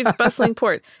a huge bustling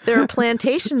port. There are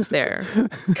plantations there.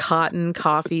 Cotton,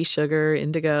 coffee, sugar,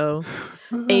 indigo.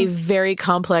 A very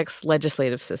complex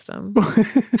legislative system.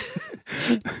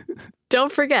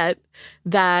 Don't forget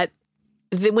that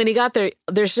when he got there,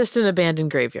 there's just an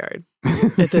abandoned graveyard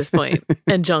at this point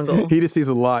and jungle. He just sees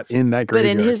a lot in that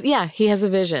graveyard. But he has a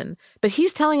vision. But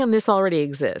he's telling him this already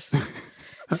exists.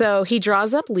 So he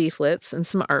draws up leaflets and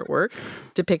some artwork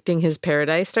depicting his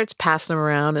paradise, starts passing them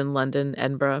around in London,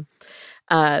 Edinburgh.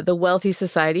 The wealthy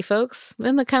society folks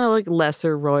and the kind of like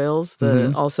lesser royals,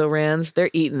 the also-rans,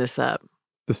 they're eating this up.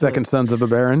 The second sons of a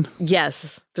baron?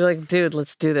 Yes. They're like, dude,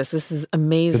 let's do this. This is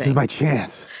amazing. This is my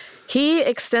chance. He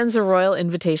extends a royal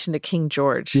invitation to King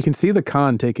George. You can see the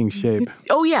con taking shape.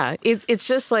 Oh, yeah. It's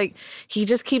just like he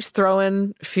just keeps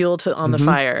throwing fuel on the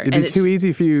fire. It'd be too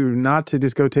easy for you not to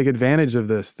just go take advantage of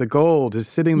this. The gold is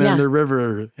sitting there in the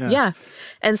river. Yeah.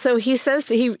 And so he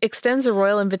extends a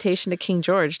royal invitation to King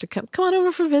George to come on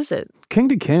over for a visit. King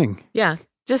to king. Yeah,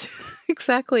 just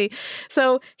exactly.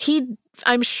 So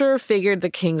I'm sure figured the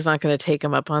king's not going to take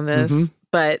him up on this.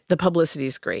 But the publicity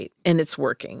is great, and it's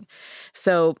working.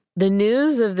 So the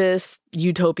news of this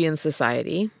utopian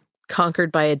society,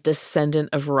 conquered by a descendant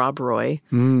of Rob Roy,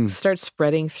 starts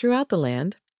spreading throughout the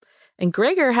land. And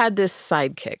Gregor had this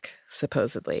sidekick,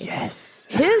 supposedly. Yes.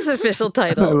 His official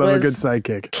title I love was a good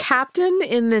sidekick. Captain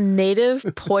in the Native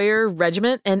Poyer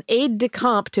Regiment and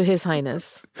aide-de-camp to His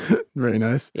Highness. Very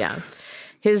nice. Yeah.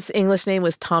 His English name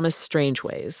was Thomas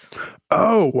Strangeways.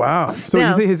 Oh, wow. So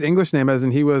you say his English name as in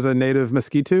he was a native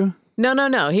Mosquito?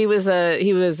 No. He was a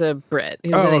Brit. He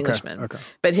was an Englishman. Okay.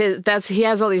 But he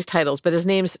has all these titles, but his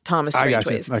name's Thomas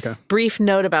Strangeways. Okay. Brief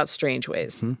note about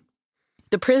Strangeways.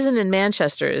 The prison in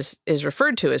Manchester is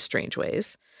referred to as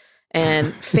Strangeways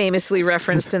and famously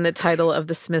referenced in the title of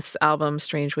the Smiths album,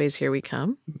 Strangeways, Here We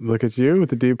Come. Look at you with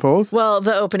the deep pulse. Well,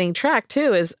 the opening track,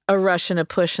 too, is A Rush and a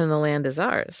Push and the Land is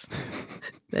Ours.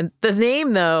 And the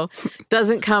name, though,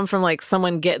 doesn't come from like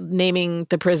someone naming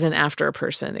the prison after a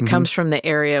person. It comes from the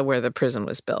area where the prison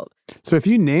was built. So if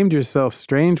you named yourself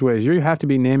Strangeways, you have to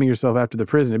be naming yourself after the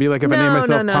prison. It'd be like if I named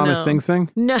myself Thomas Sing Sing?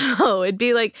 No, it'd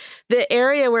be like the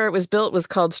area where it was built was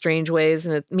called Strangeways,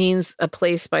 and it means a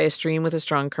place by a stream with a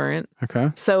strong current.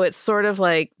 Okay. So it's sort of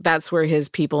like that's where his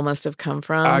people must have come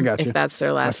from, I got you. if that's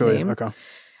their last name.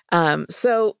 Okay.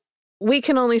 So we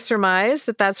can only surmise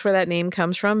that that's where that name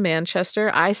comes from, Manchester.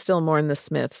 I still mourn the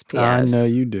Smiths, P.S. I know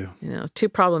you do. Too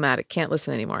problematic. Can't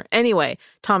listen anymore. Anyway,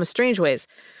 Thomas Strangeways.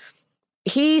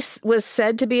 He was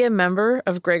said to be a member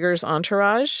of Gregor's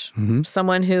entourage,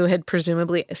 someone who had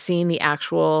presumably seen the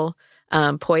actual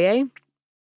Poyer.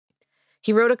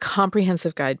 He wrote a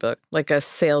comprehensive guidebook, like a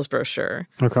sales brochure,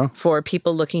 for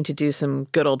people looking to do some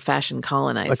good old-fashioned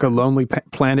colonizing. Like a Lonely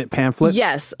Planet pamphlet?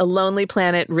 Yes, a Lonely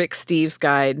Planet, Rick Steves'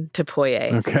 guide to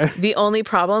Poyer. Okay. The only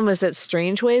problem was that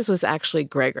Strangeways was actually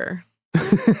Gregor.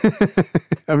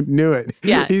 I knew it.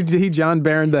 Yeah. He John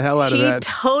Barroned the hell out of that.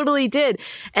 He totally did.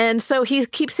 And so he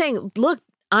keeps saying, look,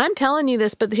 I'm telling you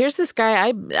this, but here's this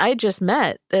guy I just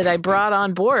met that I brought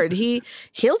on board.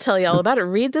 He'll tell you all about it.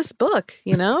 Read this book.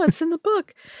 It's in the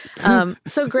book.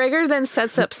 So Gregor then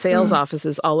sets up sales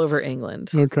offices all over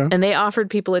England. Okay. And they offered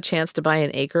people a chance to buy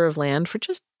an acre of land for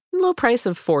just a low price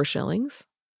of 4 shillings.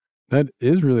 That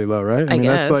is really low, right? I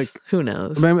guess. That's like, who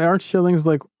knows? I mean, aren't shillings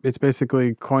like, it's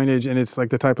basically coinage and it's like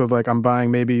the type of like, I'm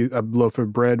buying maybe a loaf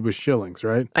of bread with shillings,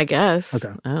 right? I guess.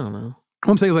 Okay. I don't know.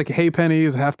 I'm saying like halfpenny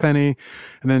is halfpenny,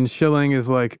 and then shilling is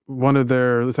like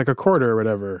it's like a quarter or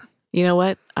whatever. You know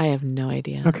what? I have no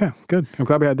idea. Okay, good. I'm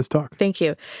glad we had this talk. Thank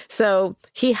you. So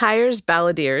he hires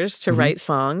balladeers to write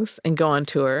songs and go on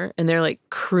tour, and they're like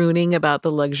crooning about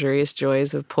the luxurious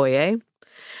joys of Poyer.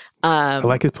 I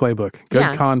like his playbook.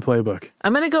 Good con playbook.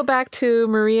 I'm going to go back to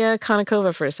Maria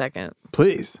Konnikova for a second.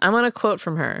 Please. I want to quote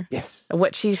from her. Yes.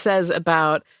 What she says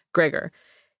about Gregor.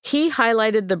 He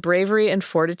highlighted the bravery and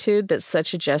fortitude that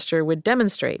such a gesture would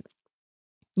demonstrate.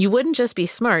 You wouldn't just be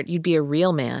smart, you'd be a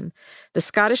real man. The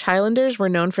Scottish Highlanders were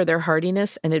known for their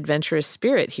hardiness and adventurous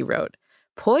spirit, he wrote.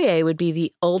 Poyer would be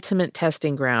the ultimate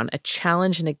testing ground, a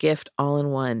challenge and a gift all in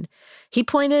one. He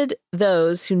pointed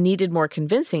those who needed more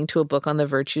convincing to a book on the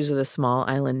virtues of the small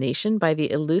island nation by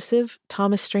the elusive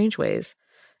Thomas Strangeways,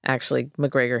 actually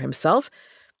MacGregor himself.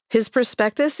 His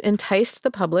prospectus enticed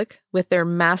the public with their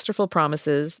masterful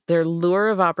promises, their lure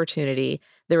of opportunity,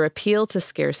 their appeal to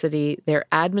scarcity, their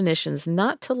admonitions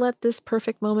not to let this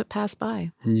perfect moment pass by.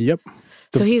 Yep.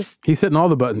 So he's hitting all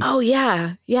the buttons. Oh,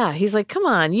 yeah. Yeah. He's like, come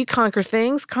on, you conquer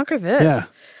things, conquer this. Yeah.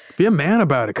 Be a man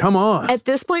about it. Come on. At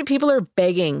this point, people are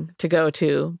begging to go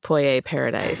to Poyer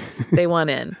Paradise. They want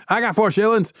in. I got 4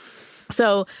 shillings.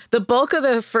 So the bulk of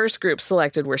the first group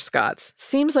selected were Scots.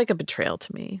 Seems like a betrayal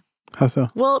to me. How so?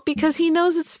 Well, because he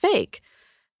knows it's fake.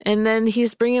 And then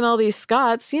he's bringing all these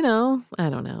Scots, I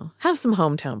don't know. Have some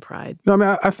hometown pride. No, I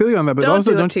mean, I feel you on that. But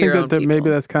don't you think that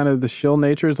maybe that's kind of the shill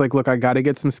nature? It's like, look, I got to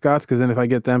get some Scots because then if I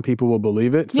get them, people will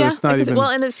believe it. So it's not even... Well,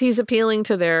 and he's appealing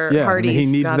to their hardy he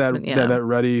needs Scotsmen. that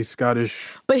ruddy Scottish...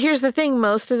 But here's the thing.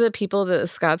 Most of the people, the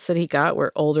Scots that he got,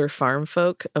 were older farm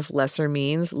folk of lesser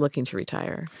means looking to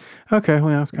retire. Okay, well,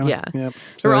 that's kind of... Yeah. Yep.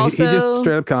 So he just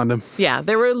straight up conned him. Yeah,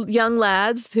 there were young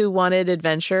lads who wanted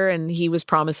adventure, and he was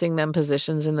promising them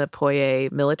positions in the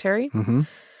Poyer military.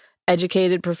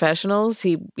 educated professionals.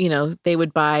 They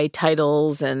would buy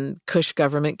titles and cush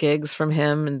government gigs from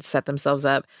him and set themselves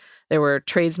up. There were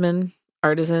tradesmen,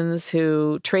 artisans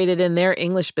who traded in their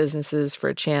English businesses for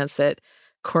a chance at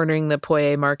cornering the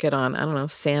Poye market on, I don't know,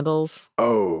 sandals.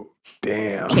 Oh,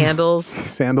 damn. Candles.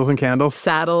 Sandals and candles.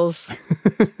 Saddles.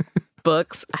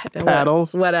 Books.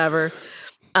 Paddles. Whatever.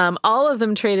 All of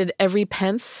them traded every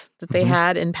pence that they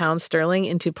had in pound sterling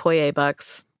into Poye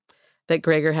bucks that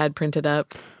Gregor had printed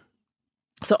up.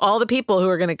 So all the people who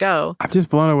are going to go. I'm just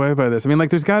blown away by this. I mean, like,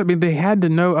 there's got to be, they had to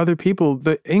know other people.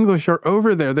 The English are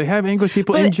over there. They have English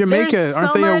people in Jamaica.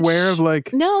 Aren't they aware of,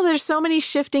 like... No, there's so many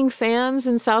shifting sands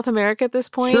in South America at this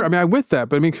point. Sure, I mean, I'm with that.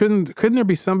 But I mean, couldn't there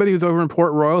be somebody who's over in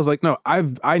Port Royal who's like, no,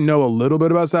 I know a little bit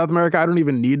about South America. I don't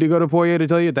even need to go to Poye to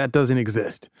tell you that doesn't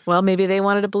exist. Well, maybe they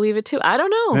wanted to believe it too. I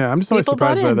don't know. Yeah, I'm just always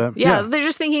surprised by that. Yeah, they're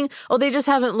just thinking, oh, they just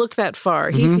haven't looked that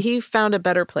far. He found a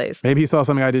better place. Maybe he saw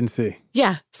something I didn't see.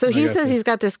 Yeah, so he says he's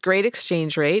got this great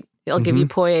exchange rate. He'll give you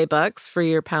Poye bucks for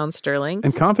your pound sterling.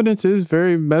 And confidence is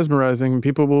very mesmerizing.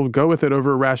 People will go with it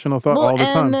over rational thought all the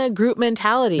time. And the group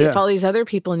mentality. If all these other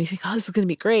people, and you think, oh, this is going to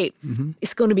be great.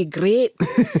 It's going to be great.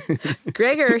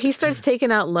 Gregor, he starts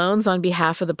taking out loans on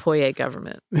behalf of the Poye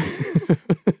government.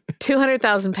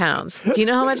 200,000 pounds. Do you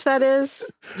know how much that is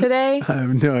today? I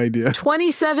have no idea.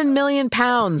 27 million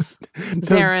pounds,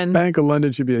 Zarin. The Bank of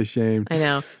London should be ashamed. I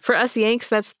know. For us Yanks,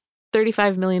 that's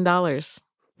 $35 million.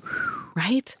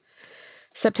 Right?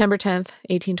 September 10th,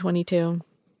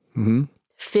 1822.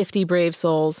 50 brave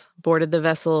souls boarded the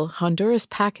vessel Honduras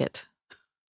Packet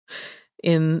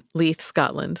in Leith,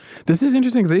 Scotland. This is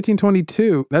interesting because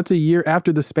 1822, that's a year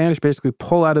after the Spanish basically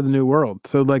pull out of the New World.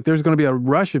 So, like, there's going to be a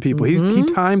rush of people. He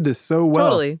timed this so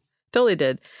well. Totally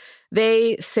did.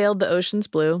 They sailed the ocean's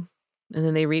blue, and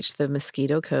then they reached the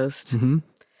Mosquito coast.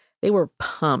 They were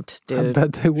pumped, dude. I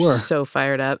bet they were. So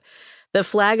fired up. The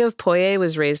flag of Poye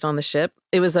was raised on the ship.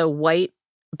 It was a white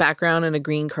background and a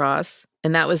green cross.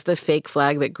 And that was the fake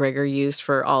flag that Gregor used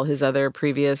for all his other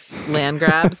previous land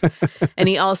grabs. And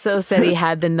he also said he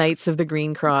had the Knights of the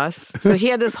Green Cross. So he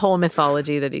had this whole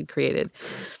mythology that he'd created.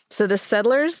 So the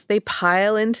settlers, they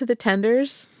pile into the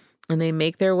tenders and they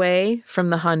make their way from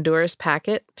the Honduras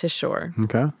Packet to shore.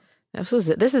 Okay. This is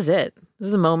it. This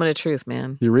is the moment of truth,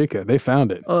 man. Eureka. They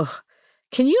found it. Oh,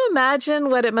 can you imagine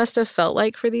what it must have felt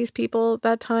like for these people at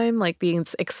that time? Like the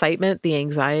excitement, the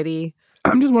anxiety.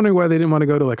 I'm just wondering why they didn't want to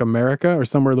go to, like, America or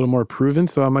somewhere a little more proven.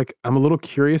 So I'm a little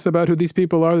curious about who these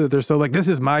people are, that they're so like, this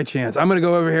is my chance. I'm going to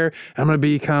go over here. I'm going to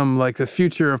become, like, the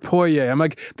future of Poye. I'm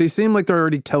like, they seem like they're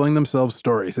already telling themselves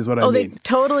stories is what I mean. Oh, they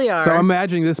totally are. So I'm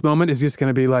imagining this moment is just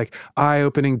going to be, like,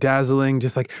 eye-opening, dazzling,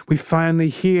 just like, we finally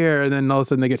here. And then all of a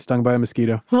sudden they get stung by a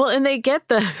mosquito. Well, and they get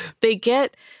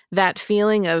that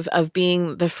feeling of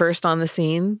being the first on the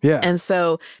scene. Yeah. And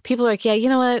so people are like, yeah, you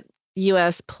know what?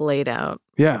 U.S. played out.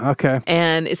 Yeah, okay.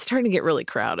 And it's starting to get really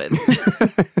crowded.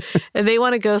 And they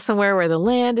want to go somewhere where the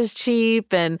land is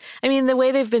cheap. And I mean, the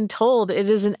way they've been told, it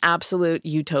is an absolute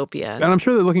utopia. And I'm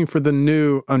sure they're looking for a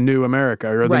new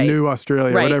America or the new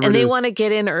Australia, or whatever and it is. they want to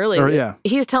get in early. Or,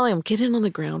 He's telling them, get in on the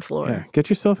ground floor. Yeah, get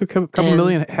yourself a couple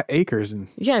million acres and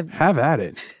have at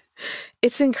it.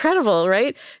 It's incredible,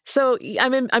 right? So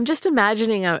I'm just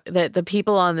imagining that the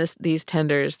people on these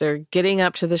tenders, they're getting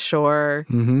up to the shore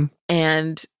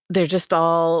and they're just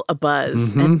all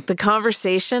abuzz. And the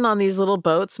conversation on these little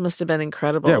boats must have been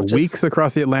incredible. Yeah, weeks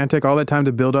across the Atlantic, all that time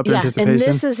to build up anticipation. And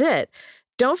this is it.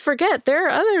 Don't forget, there are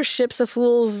other ships of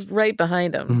fools right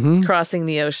behind them crossing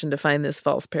the ocean to find this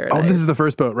false paradise. Oh, this is the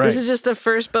first boat, right? This is just the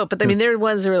first boat. But I mean, they're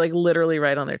ones who are like literally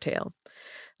right on their tail.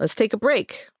 Let's take a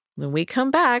break. When we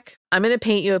come back, I'm going to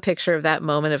paint you a picture of that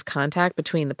moment of contact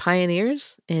between the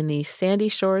pioneers and the sandy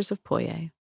shores of Poye.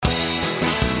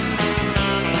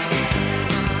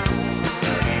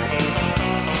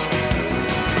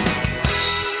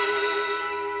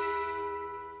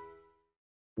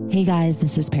 Hey guys,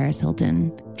 this is Paris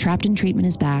Hilton. Trapped in Treatment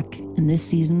is back, and this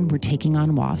season we're taking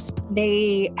on WASP.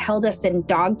 They held us in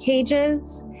dog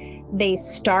cages. They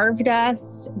starved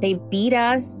us. They beat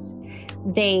us.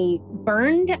 They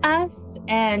burned us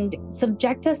and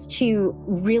subject us to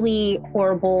really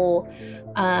horrible,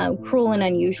 cruel and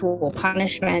unusual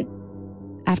punishment.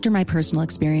 After my personal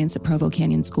experience at Provo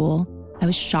Canyon School, I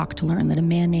was shocked to learn that a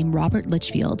man named Robert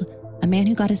Litchfield, a man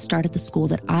who got his start at the school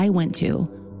that I went to,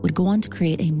 would go on to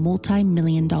create a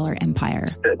multi-million-dollar empire.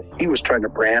 He was trying to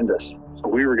brand us, so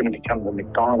we were going to become the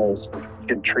McDonald's of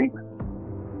kid treatment.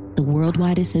 The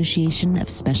Worldwide Association of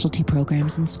Specialty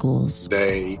Programs in Schools.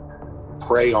 They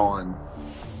prey on,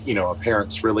 a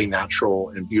parent's really natural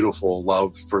and beautiful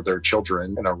love for their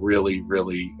children in a really,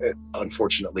 really,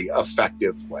 unfortunately,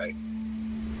 effective way.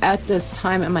 At this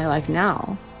time in my life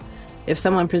now, if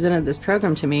someone presented this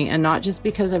program to me, and not just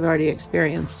because I've already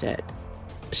experienced it,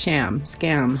 sham,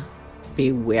 scam,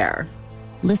 beware.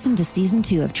 Listen to Season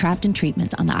 2 of Trapped in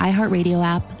Treatment on the iHeartRadio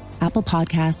app, Apple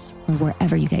Podcasts, or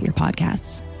wherever you get your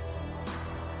podcasts.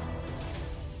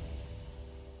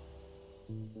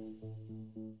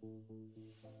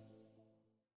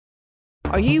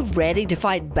 Are you ready to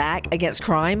fight back against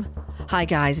crime? Hi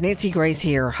guys, Nancy Grace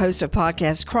here, host of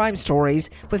podcast Crime Stories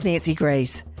with Nancy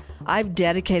Grace. I've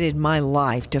dedicated my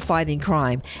life to fighting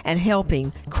crime and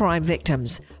helping crime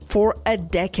victims. For a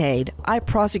decade, I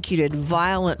prosecuted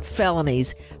violent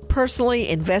felonies, personally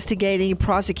investigating,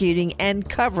 prosecuting, and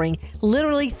covering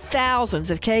literally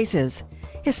thousands of cases.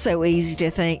 It's so easy to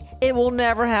think it will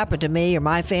never happen to me or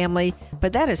my family,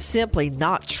 but that is simply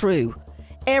not true.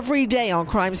 Every day on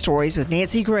Crime Stories with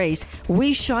Nancy Grace,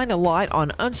 we shine a light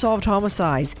on unsolved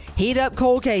homicides, heat up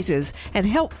cold cases, and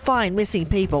help find missing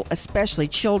people, especially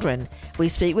children. We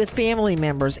speak with family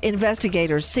members,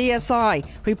 investigators, CSI,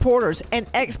 reporters, and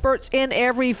experts in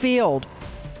every field.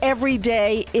 Every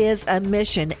day is a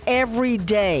mission. Every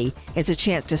day is a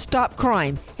chance to stop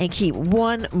crime and keep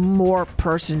one more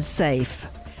person safe.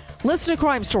 Listen to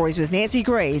Crime Stories with Nancy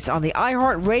Grace on the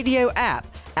iHeartRadio app,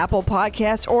 Apple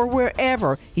Podcasts, or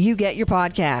wherever you get your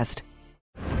podcast.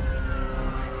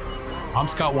 I'm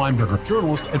Scott Weinberger,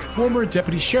 journalist and former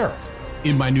deputy sheriff.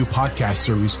 In my new podcast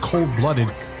series,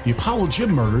 Cold-Blooded, The Apollo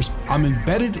Gym Murders, I'm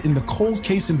embedded in the cold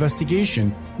case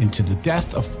investigation into the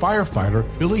death of firefighter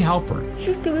Billy Halpern. It's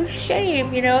just a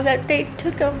shame, that they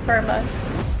took him from us.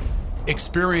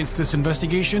 Experience this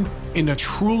investigation in a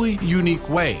truly unique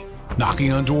way,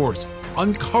 knocking on doors,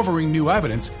 uncovering new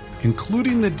evidence,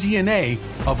 including the DNA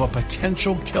of a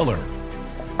potential killer.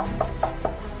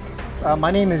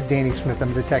 My name is Danny Smith. I'm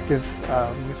a detective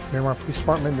with Miramar Police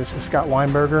Department. This is Scott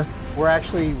Weinberger. We're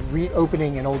actually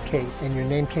reopening an old case, and your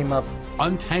name came up.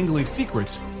 Untangling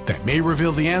secrets that may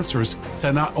reveal the answers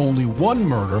to not only one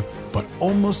murder, but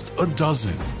almost a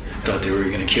dozen. I thought they were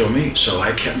going to kill me, so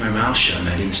I kept my mouth shut and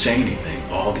I didn't say anything.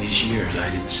 All these years, I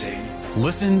didn't say anything.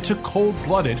 Listen to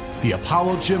Cold-Blooded, The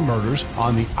Apollo Gym Murders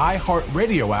on the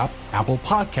iHeartRadio app, Apple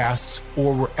Podcasts,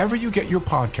 or wherever you get your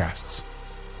podcasts.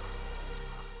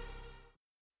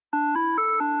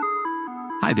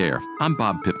 Hi there, I'm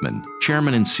Bob Pittman,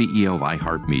 Chairman and CEO of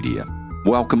iHeartMedia.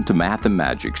 Welcome to Math and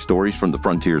Magic, Stories from the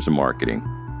Frontiers of Marketing.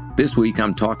 This week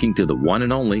I'm talking to the one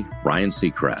and only Ryan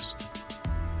Seacrest.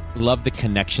 Love the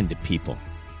connection to people.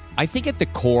 I think at the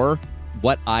core,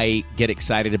 what I get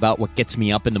excited about, what gets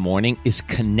me up in the morning, is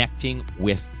connecting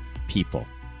with people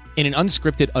in an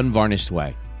unscripted, unvarnished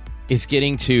way. Is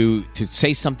getting to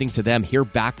say something to them, hear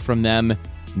back from them,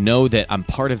 know that I'm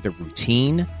part of the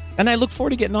routine, and I look forward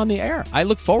to getting on the air. I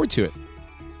look forward to it.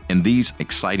 In these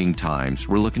exciting times,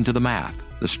 we're looking to the math,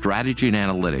 the strategy and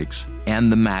analytics,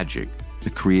 and the magic, the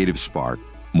creative spark,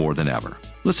 more than ever.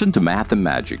 Listen to Math and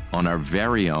Magic on our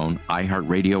very own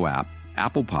iHeartRadio app,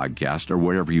 Apple Podcast, or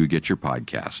wherever you get your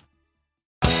podcast.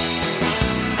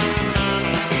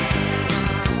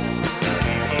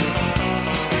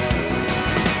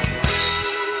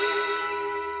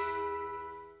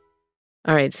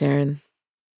 All right, Saren.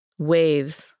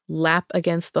 Waves lap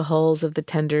against the hulls of the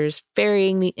tenders,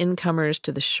 ferrying the incomers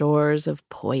to the shores of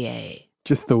Poye.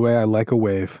 Just the way I like a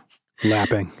wave.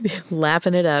 Lapping.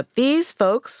 Lapping it up. These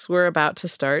folks were about to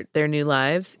start their new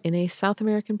lives in a South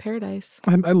American paradise.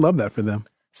 I love that for them.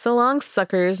 So long,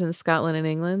 suckers in Scotland and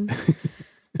England.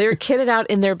 They were kitted out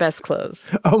in their best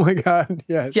clothes. Oh my God,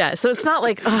 yes. Yeah, so it's not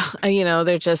like,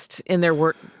 they're just in their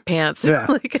work pants. Yeah.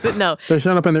 No. They're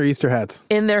showing up in their Easter hats.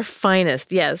 In their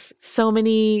finest, yes. So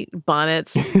many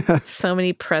bonnets, so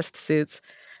many pressed suits.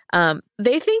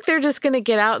 They think they're just going to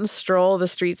get out and stroll the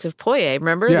streets of Poye.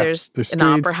 Remember, there's an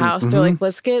opera house. They're like,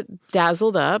 let's get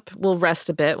dazzled up. We'll rest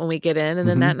a bit when we get in. And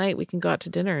then that night we can go out to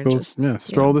dinner and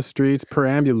stroll the streets,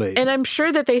 perambulate. And I'm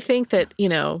sure that they think that,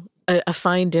 a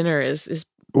fine dinner is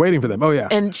waiting for them. Oh, yeah.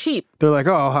 And cheap. They're like,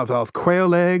 I'll have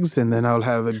quail eggs, and then I'll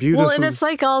have a beautiful... Well, and it's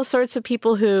like all sorts of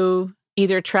people who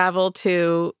either travel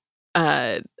to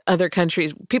other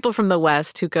countries, people from the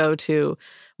West who go to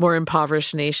more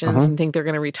impoverished nations and think they're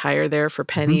going to retire there for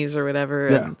pennies or whatever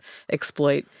and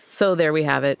exploit. So there we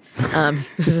have it.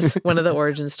 This is one of the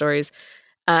origin stories.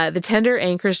 The tender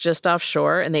anchors just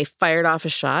offshore, and they fired off a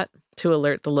shot to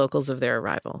alert the locals of their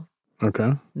arrival.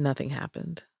 Okay. Nothing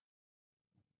happened.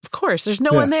 Of course, there's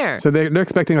no one there. So they're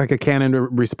expecting like a cannon to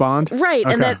respond? Right,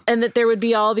 okay. and that there would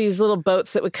be all these little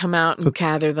boats that would come out and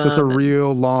gather them. So it's a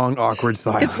real long, awkward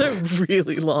silence. It's a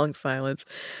really long silence.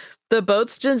 The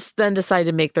boats just then decide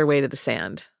to make their way to the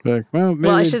sand. Like, well,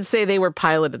 I should say they were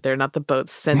piloted there, not the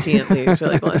boats sentiently. They're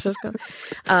like, well, let's just go.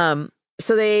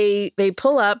 So they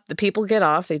pull up, the people get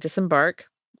off, they disembark,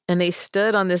 and they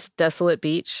stood on this desolate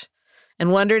beach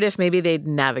and wondered if maybe they'd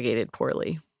navigated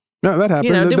poorly. No, that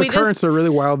happened. The currents are really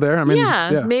wild there. I mean,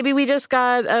 yeah, maybe we just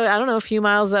got, a few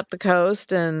miles up the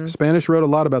coast. And Spanish wrote a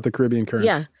lot about the Caribbean currents.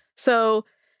 Yeah. So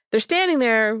they're standing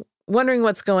there wondering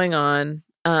what's going on.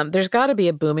 There's got to be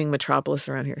a booming metropolis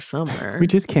around here somewhere. We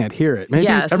just can't hear it. Maybe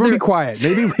everyone be quiet.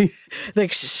 Maybe we...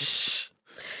 like, shh.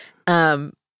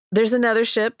 There's another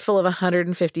ship full of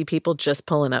 150 people just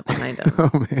pulling up behind them.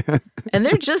 Oh, man. And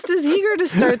they're just as eager to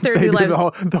start their new lives.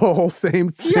 The whole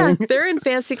same thing. Yeah, they're in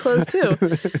fancy clothes, too.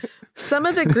 Some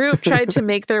of the group tried to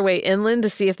make their way inland to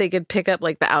see if they could pick up,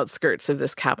 like, the outskirts of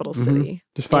this capital city.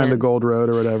 Just find the Gold Road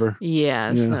or whatever.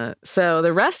 Yeah. So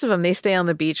the rest of them, they stay on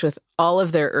the beach with all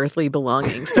of their earthly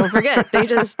belongings. Don't forget,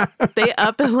 they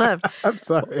up and left. I'm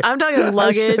sorry. I'm talking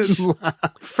luggage,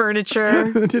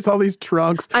 furniture. Just all these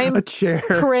trunks, a chair.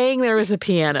 Praying there was a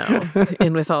piano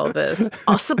in with all of this.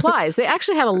 All supplies. They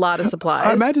actually had a lot of supplies.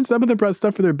 I imagine some of them brought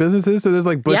stuff for their businesses. So there's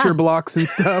like butcher blocks and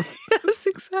stuff. Yes,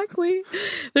 exactly.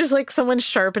 There's like someone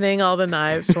sharpening all the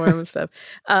knives for them and stuff.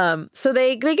 So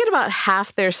they get about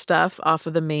half their stuff off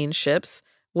of the main ships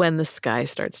when the sky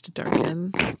starts to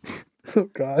darken. Oh,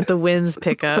 God. The winds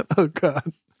pick up. Oh,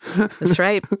 God. That's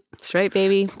right. That's right,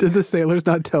 baby. Did the sailors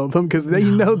not tell them? Because they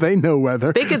know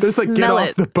weather. They could just like, smell get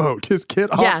off the boat. Just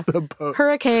get off the boat.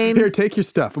 Hurricane. Here, take your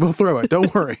stuff. We'll throw it.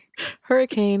 Don't worry.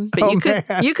 Hurricane. But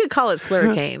you could call it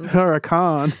slurricane.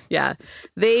 Hurricane. Yeah.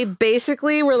 They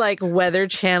basically were like Weather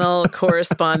Channel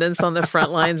correspondents on the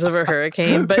front lines of a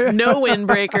hurricane, but no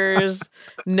windbreakers,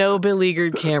 no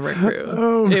beleaguered camera crew.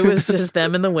 Oh, it was just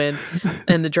them in the wind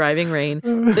and the driving rain.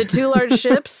 The two large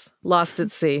ships lost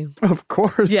at sea. Of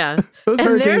course. Yeah. Those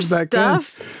and their back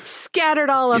stuff then. Scattered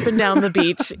all up and down the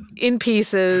beach in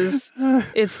pieces.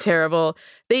 It's terrible.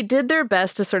 They did their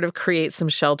best to sort of create some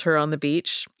shelter on the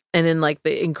beach and in like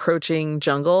the encroaching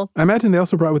jungle. I imagine they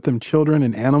also brought with them children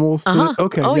and animals.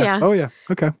 Okay. Oh, yeah. Oh, yeah.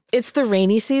 Okay. It's the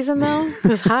rainy season, though,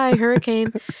 because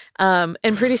hurricane. And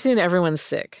pretty soon everyone's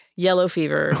sick. Yellow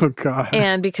fever. Oh, God.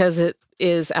 And because it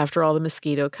is, after all, the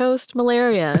Mosquito Coast,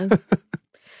 malaria.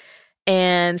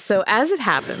 And so as it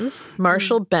happens,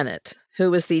 Marshal Bennett, who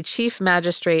was the chief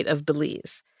magistrate of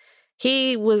Belize,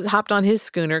 he hopped on his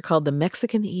schooner called the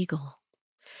Mexican Eagle.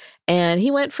 And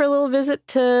he went for a little visit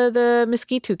to the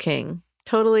Mosquito King.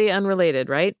 Totally unrelated,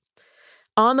 right?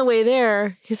 On the way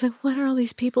there, he's like, what are all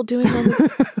these people doing on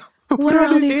the what are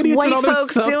all these white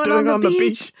folks doing on the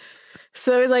beach?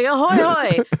 So he's like, ahoy,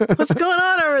 hoy, what's going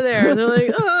on over there? And they're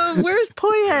like, oh, where's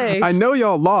Poye? I know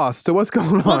y'all lost, so what's going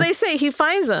on? Well, they say he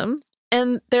finds them,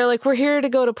 and they're like, we're here to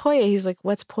go to Poye. He's like,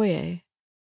 what's Poye?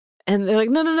 And they're like,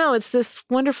 no, it's this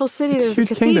wonderful city. There's a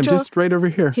cathedral. Kingdom just right over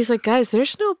here. He's like, guys,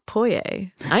 there's no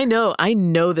Poye. I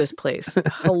know this place.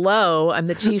 Hello, I'm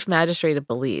the chief magistrate of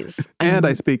Belize. And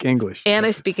I speak English.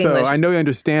 English. So I know you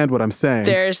understand what I'm saying.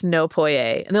 There's no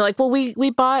Poye. And they're like, well, we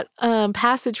bought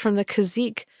passage from the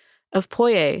cazique of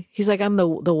Poye. He's like, I'm the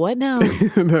what now?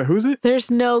 Who's it?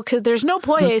 There's no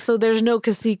Poye, so there's no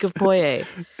cacique of Poye.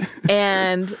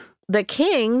 And the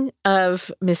king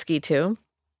of Mosquito,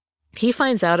 he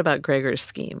finds out about Gregor's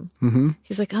scheme. Mm-hmm.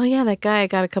 He's like, oh yeah, that guy, I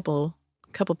got a couple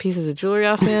pieces of jewelry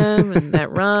off him and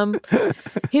that rum.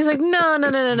 He's like, no.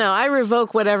 I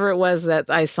revoke whatever it was that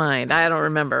I signed. I don't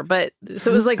remember. But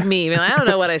so it was like me. I don't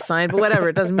know what I signed, but whatever.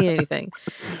 It doesn't mean anything.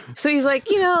 So he's like,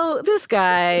 this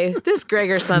guy, this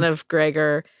Gregor, son of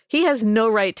Gregor, he has no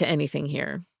right to anything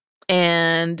here.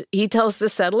 And he tells the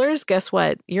settlers, guess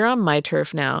what? You're on my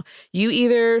turf now. You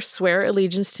either swear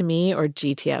allegiance to me or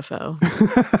GTFO.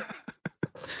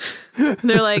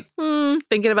 They're like,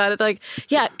 thinking about it. They're like,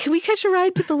 yeah, can we catch a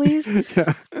ride to Belize?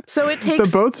 Yeah. So it takes...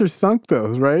 The boats are sunk, though,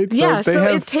 right? Yeah, so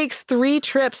it takes 3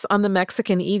 trips on the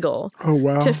Mexican Eagle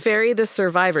to ferry the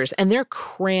survivors. And they're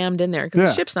crammed in there because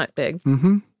the ship's not big.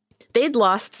 Mm-hmm. They'd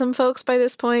lost some folks by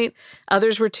this point.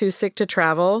 Others were too sick to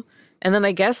travel. And then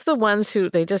I guess the ones who,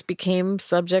 they just became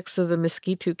subjects of the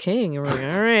Mosquito King. And we're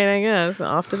like, all right, I guess,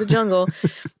 off to the jungle.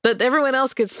 But everyone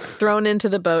else gets thrown into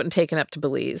the boat and taken up to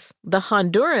Belize. The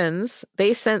Hondurans,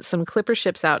 they sent some clipper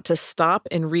ships out to stop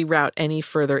and reroute any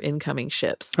further incoming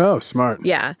ships. Oh, smart.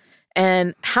 Yeah.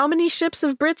 And how many ships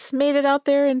of Brits made it out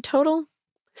there in total?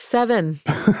 7.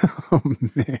 Oh,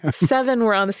 man. 7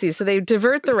 were on the sea. So they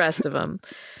divert the rest of them.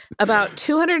 About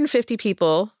 250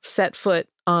 people set foot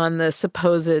on the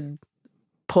supposed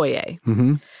Poye.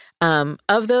 Mm-hmm.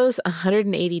 Of those,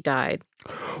 180 died.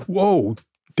 Whoa.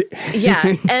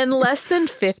 Yeah, and less than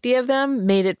 50 of them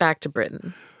made it back to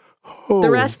Britain. The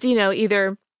rest,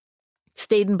 either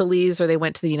stayed in Belize or they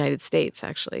went to the United States,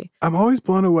 actually. I'm always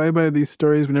blown away by these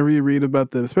stories whenever you read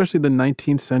about especially the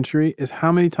 19th century, is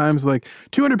how many times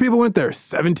 200 people went there,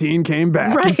 17 came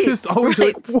back. Right. It's just always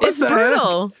it's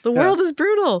brutal. Heck? The world is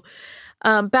brutal.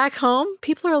 Back home,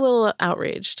 people are a little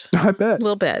outraged. I bet. A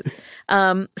little bit.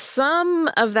 Some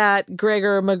of that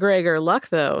Gregor MacGregor luck,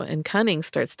 though, and cunning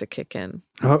starts to kick in.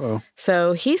 Uh-oh.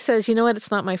 So he says, you know what?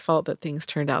 It's not my fault that things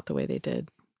turned out the way they did.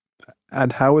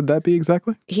 And how would that be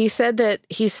exactly? He said that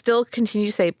he still continued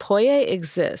to say, Poye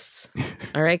exists.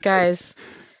 All right, guys.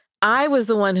 I was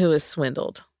the one who was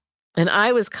swindled. And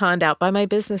I was conned out by my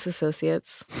business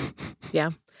associates.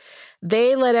 Yeah.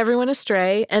 They led everyone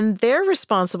astray, and they're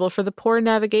responsible for the poor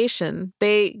navigation.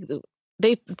 They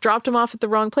dropped him off at the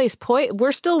wrong place.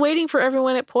 We're still waiting for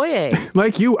everyone at Poye.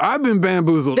 Like you, I've been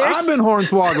bamboozled. I've been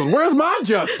hornswoggled. Where's my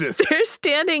justice? They're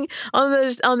standing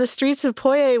on the streets of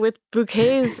Poye with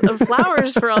bouquets of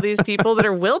flowers for all these people that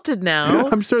are wilted now.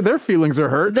 I'm sure their feelings are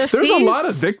hurt. There's a lot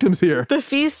of victims here. The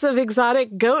feasts of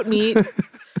exotic goat meat.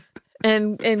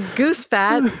 And goose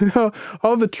fat.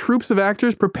 All the troops of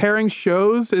actors preparing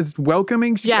shows is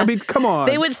welcoming. Yeah. I mean, come on.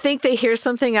 They would think they hear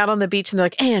something out on the beach and they're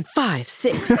like, and 5,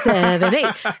 6, 7, 8.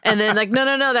 And then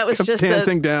no, that was just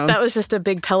dancing down. That was just a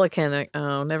big pelican. Like,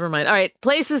 oh, never mind. All right,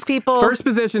 places, people. First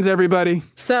positions, everybody.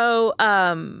 So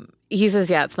he says,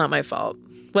 yeah, it's not my fault.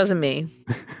 Wasn't me.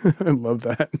 I love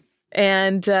that.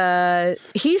 And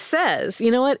he says, you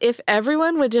know what? If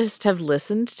everyone would just have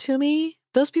listened to me,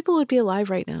 those people would be alive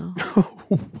right now.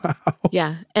 Oh, wow.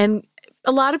 Yeah. And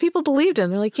a lot of people believed him.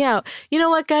 They're like, yeah, you know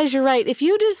what, guys, you're right. If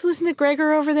you just listen to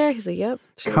Gregor over there, he's like, yep.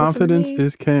 Confidence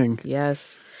is king.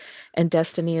 Yes. And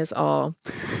destiny is all.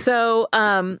 So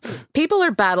people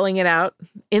are battling it out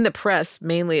in the press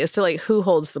mainly as to who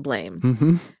holds the blame.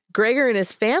 Mm-hmm. Gregor and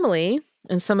his family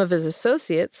and some of his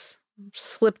associates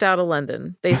slipped out of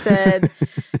London. They said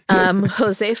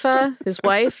Josefa, his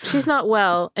wife, she's not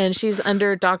well, and she's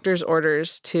under doctor's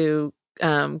orders to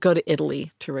go to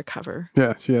Italy to recover.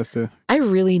 Yeah, she has to. I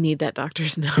really need that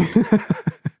doctor's note.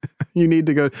 You need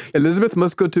to go. Elizabeth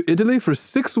must go to Italy for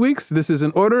 6 weeks. This is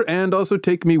an order, and also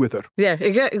take me with her. Yeah,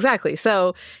 exactly.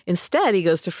 So instead, he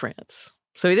goes to France.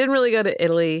 So he didn't really go to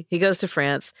Italy. He goes to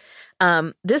France.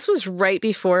 This was right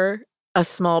before a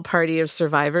small party of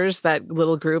survivors, that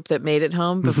little group that made it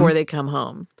home, before they come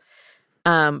home.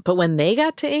 But when they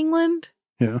got to England,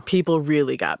 people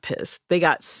really got pissed. They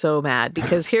got so mad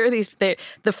because here are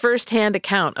the firsthand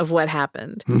account of what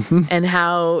happened and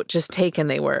how just taken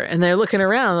they were. And they're looking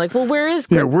around like, well, where is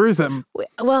Gregor? Yeah, where is that?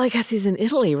 Well, I guess he's in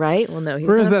Italy, right? Well, no, he's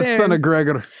Where not is that there. son of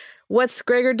Gregor? What's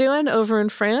Gregor doing over in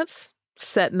France?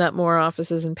 Setting up more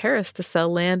offices in Paris to sell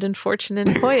land and fortune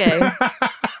in Poye.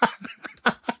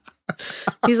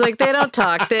 He's like, they don't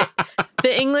talk. The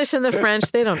English and the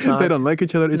French, they don't talk. They don't like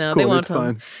each other. It's no, cool. They won't it's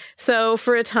fine. So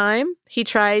for a time, he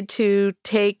tried to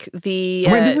take the...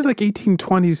 Wait, this is like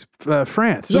 1820s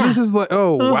France. So this is like,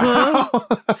 wow.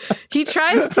 He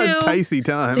tries to... a dicey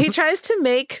time. He tries to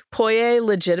make Poye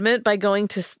legitimate by going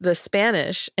to the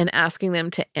Spanish and asking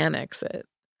them to annex it.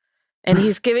 And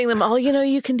he's giving them,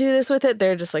 you can do this with it.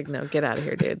 They're just like, no, get out of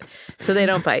here, dude. So they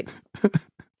don't bite.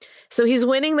 So he's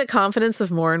winning the confidence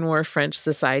of more and more French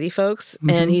society folks,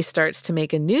 and he starts to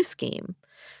make a new scheme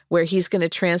where he's going to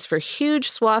transfer huge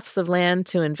swaths of land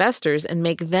to investors and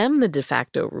make them the de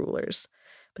facto rulers.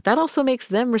 But that also makes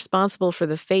them responsible for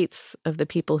the fates of the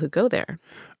people who go there.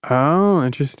 Oh,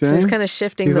 interesting. So he's kind of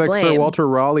shifting the blame. He's like Sir Walter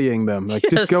Raleighing them. Like,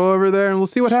 just go over there and we'll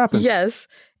see what happens. Yes.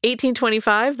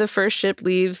 1825, the first ship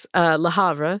leaves Le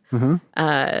Havre,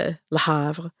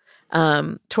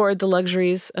 toward the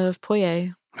luxuries of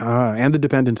Poye. And the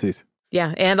dependencies.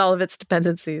 Yeah, and all of its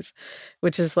dependencies,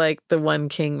 which is like the one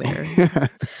king there.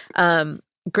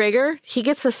 Gregor, he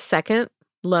gets a second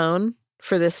loan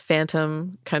for this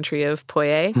phantom country of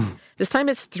Poye. This time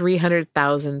it's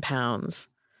 300,000 pounds.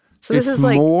 So this is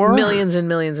like millions and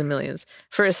millions and millions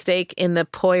for a stake in the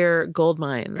Poyer gold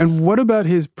mines. And what about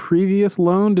his previous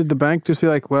loan? Did the bank just be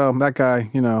like, well, that guy,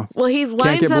 Well, he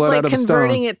winds up like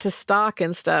converting it to stock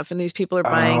and stuff, and these people are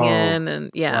buying in,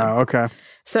 and Wow, okay.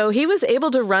 So he was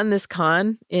able to run this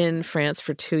con in France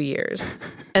for 2 years.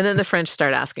 And then the French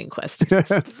start asking questions.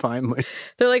 Finally.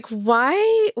 They're like,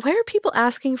 why are people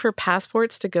asking for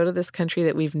passports to go to this country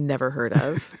that we've never heard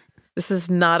of? This is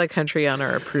not a country on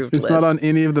our approved list. It's not on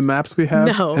any of the maps we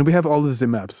have? No. And we have all of the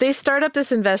maps. They start up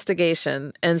this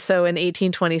investigation. And so in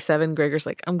 1827, Gregor's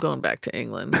like, I'm going back to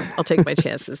England. I'll take my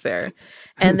chances there.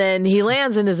 And then he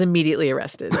lands and is immediately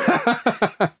arrested.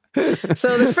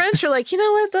 So the French are like, you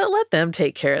know what? Let them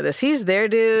take care of this. He's their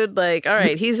dude. Like, all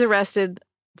right, he's arrested.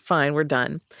 Fine, we're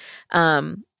done.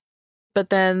 but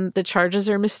then the charges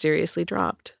are mysteriously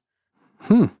dropped.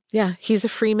 Yeah, he's a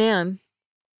free man.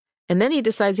 And then he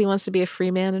decides he wants to be a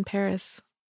free man in Paris.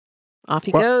 Off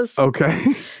he goes. Okay.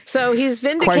 So he's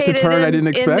vindicated Quite the turn I didn't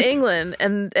expect. In England.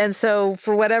 And so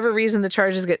for whatever reason, the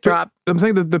charges get dropped. I'm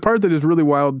saying that the part that is really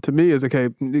wild to me is, okay,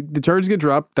 the charges get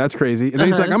dropped. That's crazy. And then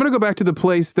he's like, I'm going to go back to the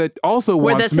place that also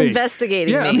wants me.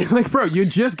 Investigating me. I mean, like, bro, you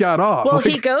just got off. Well,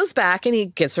 he goes back and he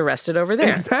gets arrested over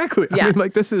there. Exactly. Yeah. I mean,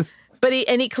 like, this is... But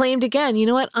he claimed again, you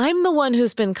know what? I'm the one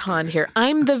who's been conned here.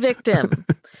 I'm the victim.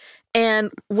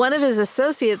 And one of his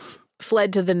associates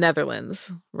fled to the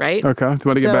Netherlands, right? Okay. So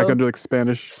want to get back into like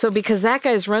Spanish. So because that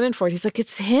guy's running for it, he's like,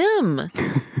 it's him.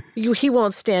 He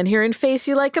won't stand here and face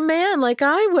you like a man, like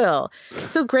I will.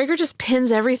 So Gregor just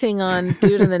pins everything on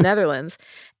dude in the Netherlands.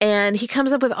 And he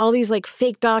comes up with all these like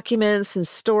fake documents and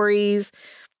stories.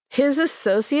 His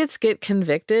associates get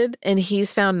convicted and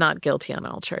he's found not guilty on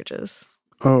all charges.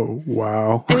 Oh,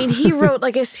 wow. I mean, he wrote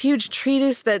like a huge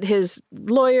treatise that his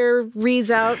lawyer reads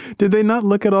out. Did they not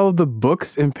look at all of the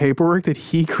books and paperwork that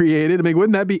he created? I mean,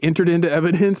 wouldn't that be entered into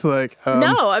evidence? Like,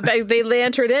 No, they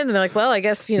entered in and they're like, well, I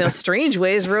guess,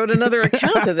 Strangeways wrote another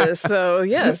account of this. So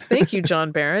yes, thank you,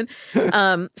 John Barron.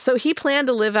 So he planned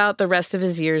to live out the rest of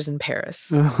his years in Paris.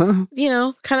 Kind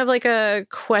of like a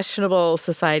questionable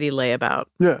society layabout.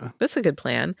 Yeah. That's a good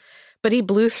plan. But he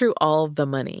blew through all the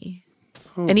money.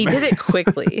 And he did it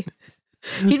quickly.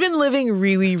 He'd been living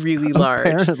really, really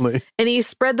large. Apparently. And he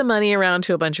spread the money around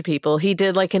to a bunch of people. He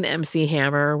did like an MC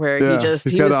Hammer where he was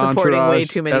supporting way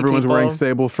too many Everyone's people. Wearing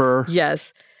sable fur.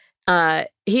 Yes.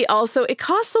 It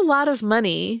costs a lot of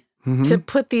money to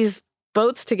put these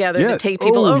boats together to take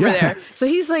people over there. So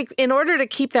he's like, in order to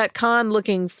keep that con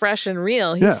looking fresh and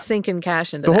real, he's sinking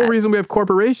cash into the whole reason we have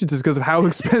corporations is because of how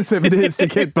expensive it is to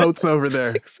get boats over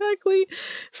there. Exactly.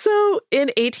 So in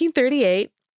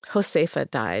 1838, Josefa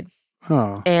died.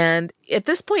 Oh. And at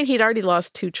this point, he'd already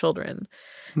lost 2 children.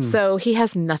 So he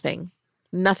has nothing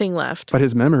left. But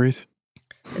his memories.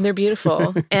 And they're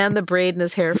beautiful. And the braid in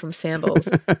his hair from sandals.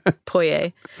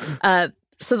 Poye.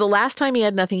 So the last time he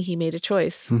had nothing, he made a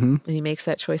choice. And he makes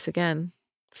that choice again.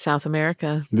 South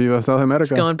America. Viva South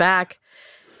America. He's going back.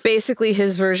 Basically,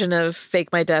 his version of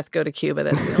fake my death, go to Cuba.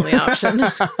 That's the only option.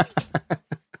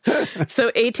 So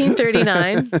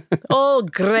 1839,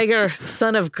 old Gregor,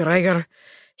 son of Gregor,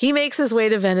 he makes his way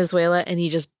to Venezuela and he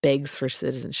just begs for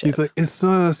citizenship. He's like, is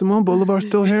Simon Bolivar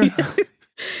still here?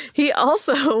 He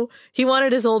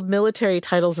wanted his old military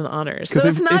titles and honors. So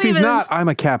if he's not, I'm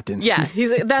a captain. Yeah,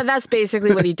 that's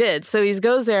basically what he did. So he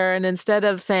goes there and instead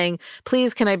of saying,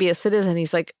 please, can I be a citizen?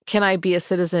 He's like, can I be a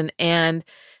citizen and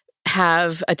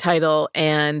have a title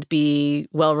and be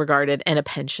well-regarded and a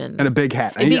pension. And a big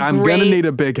hat. I'm going to need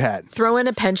a big hat. Throw in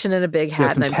a pension and a big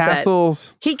hat and I'm tassels.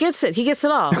 Set. He gets it. He gets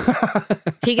it all.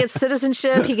 He gets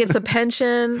citizenship. He gets a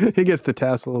pension. He gets the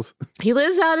tassels. He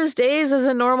lives out his days as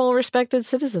a normal, respected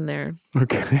citizen there.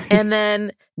 Okay. And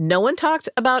then no one talked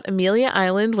about Amelia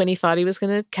Island when he thought he was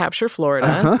going to capture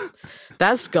Florida.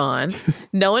 That's gone.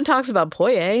 No one talks about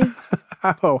Poye.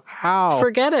 How?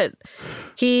 Forget it.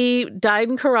 He died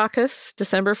in Caracas,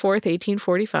 December 4th,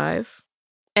 1845.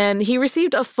 And he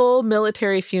received a full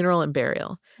military funeral and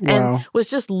burial. Wow. And was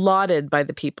just lauded by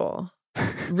the people.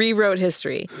 Rewrote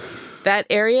history. That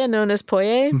area known as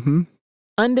Poye,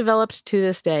 undeveloped to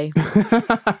this day.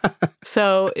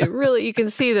 So it really, you can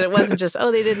see that it wasn't just,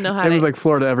 they didn't know how to. It was like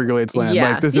Florida Everglades land.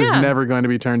 Yeah. Like this is never going to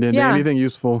be turned into anything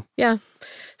useful. Yeah.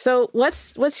 So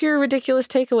what's your ridiculous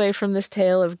takeaway from this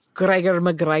tale of Gregor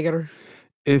MacGregor?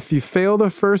 If you fail the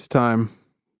first time,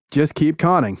 just keep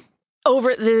conning.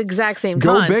 Over the exact same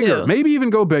con, too. Go bigger. Maybe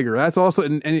even go bigger. That's also,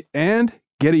 and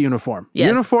get a uniform. Yes.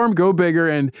 Uniform, go bigger,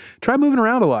 and try moving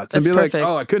around a lot. That's be perfect.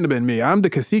 like, it couldn't have been me. I'm the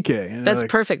cacique. That's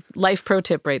perfect. Life pro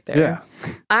tip right there. Yeah.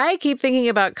 I keep thinking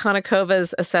about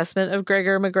Konakova's assessment of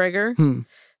Gregor MacGregor.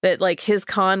 That like his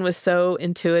con was so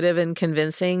intuitive and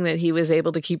convincing that he was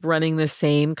able to keep running the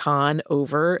same con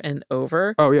over and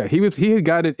over. Oh yeah, he had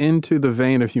got it into the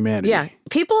vein of humanity. Yeah,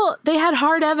 people, they had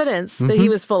hard evidence that he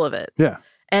was full of it. Yeah.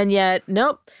 And yet,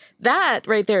 nope, that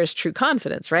right there is true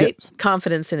confidence, right? Yes.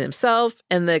 Confidence in himself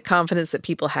and the confidence that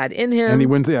people had in him. And he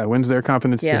wins their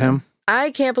confidence to him. I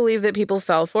can't believe that people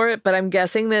fell for it, but I'm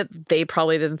guessing that they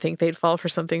probably didn't think they'd fall for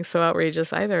something so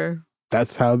outrageous either.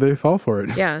 That's how they fall for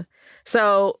it. Yeah.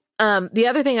 So the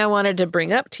other thing I wanted to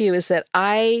bring up to you is that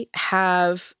I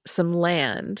have some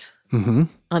land on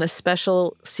a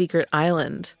special secret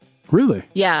island. Really?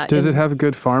 Yeah. Does it have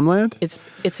good farmland?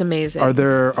 It's amazing. Are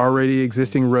there already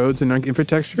existing roads and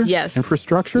infrastructure? Yes.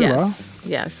 Infrastructure? Yes. Wow.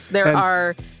 Yes. There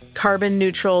are carbon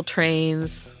neutral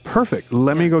trains. Perfect.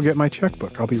 Let me go get my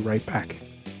checkbook. I'll be right back.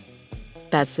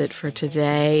 That's it for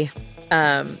today.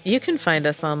 You can find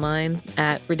us online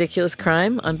at Ridiculous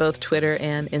Crime on both Twitter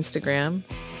and Instagram.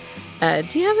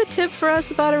 Do you have a tip for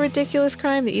us about a ridiculous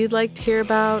crime that you'd like to hear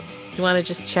about? You want to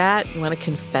just chat? You want to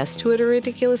confess to it a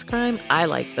ridiculous crime? I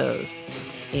like those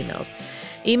emails.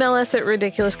 Email us at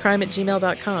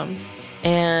ridiculouscrime@gmail.com.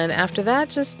 And after that,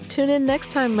 just tune in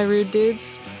next time, my rude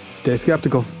dudes. Stay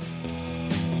skeptical.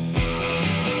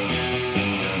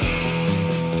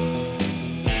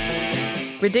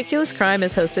 Ridiculous Crime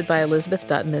is hosted by Elizabeth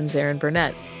Dutton and Zarin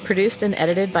Burnett. Produced and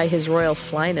edited by His Royal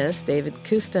Flyness, David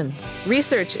Kustin.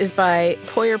 Research is by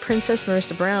Poyer Princess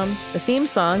Marissa Brown. The theme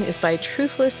song is by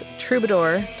Truthless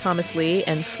Troubadour Thomas Lee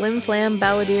and Flim Flam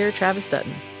Balladeer Travis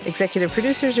Dutton. Executive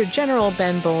producers are General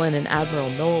Ben Bolin and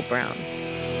Admiral Noel Brown.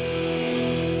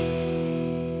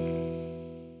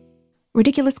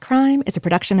 Ridiculous Crime is a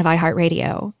production of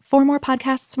iHeartRadio. For more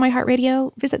podcasts from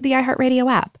iHeartRadio, visit the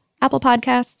iHeartRadio app, Apple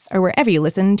Podcasts, or wherever you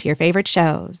listen to your favorite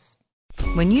shows.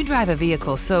 When you drive a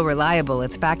vehicle so reliable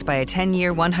it's backed by a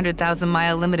 10-year,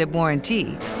 100,000-mile limited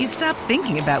warranty, you stop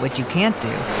thinking about what you can't do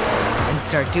and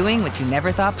start doing what you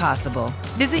never thought possible.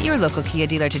 Visit your local Kia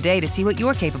dealer today to see what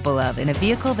you're capable of in a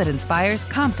vehicle that inspires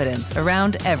confidence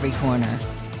around every corner.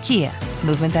 Kia,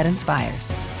 movement that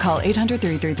inspires. Call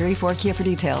 800-333-4KIA for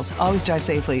details. Always drive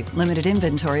safely. Limited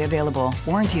inventory available.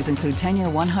 Warranties include 10-year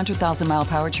 100,000-mile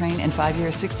powertrain and 5-year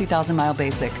 60,000-mile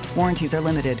basic. Warranties are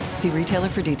limited. See retailer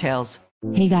for details.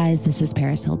 Hey guys, this is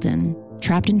Paris Hilton.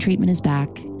 Trapped in Treatment is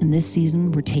back, and this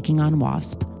season we're taking on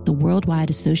WASP, the Worldwide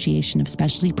Association of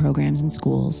Specialty Programs in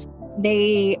Schools.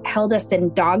 They held us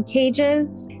in dog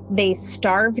cages. They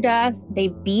starved us. They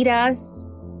beat us.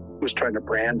 Was trying to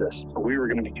brand us. So we were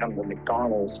going to become the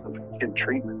McDonald's of kid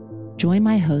treatment. Join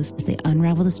my hosts as they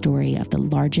unravel the story of the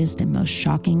largest and most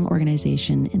shocking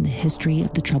organization in the history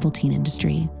of the troubled teen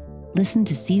industry. Listen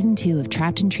to Season 2 of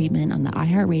Trapped in Treatment on the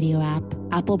iHeartRadio app,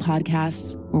 Apple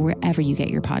Podcasts, or wherever you get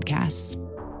your podcasts.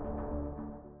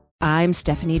 I'm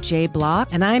Stephanie J. Block.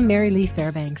 And I'm Mary Lee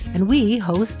Fairbanks, and we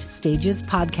host Stages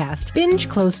Podcast. Binge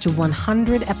close to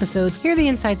 100 episodes. Hear the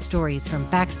inside stories from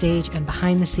backstage and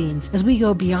behind the scenes as we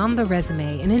go beyond the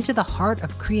resume and into the heart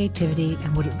of creativity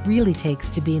and what it really takes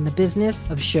to be in the business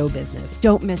of show business.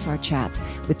 Don't miss our chats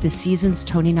with this season's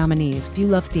Tony nominees. If you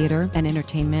love theater and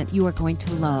entertainment, you are going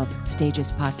to love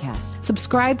Stages Podcast.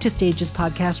 Subscribe to Stages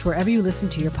Podcast wherever you listen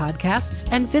to your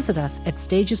podcasts and visit us at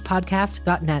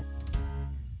stagespodcast.net.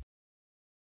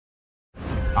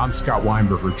 I'm Scott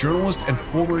Weinberger, journalist and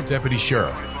former deputy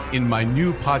sheriff. In my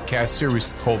new podcast series,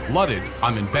 Cold Blooded,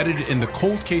 I'm embedded in the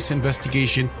cold case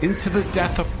investigation into the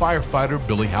death of firefighter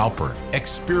Billy Halpern.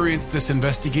 Experience this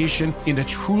investigation in a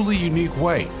truly unique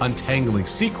way, untangling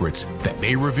secrets that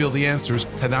may reveal the answers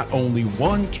to not only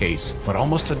one case, but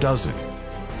almost a dozen.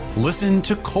 Listen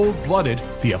to Cold Blooded,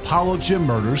 the Apollo Gym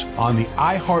Murders on the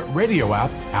iHeartRadio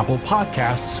app, Apple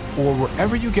Podcasts, or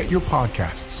wherever you get your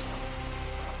podcasts.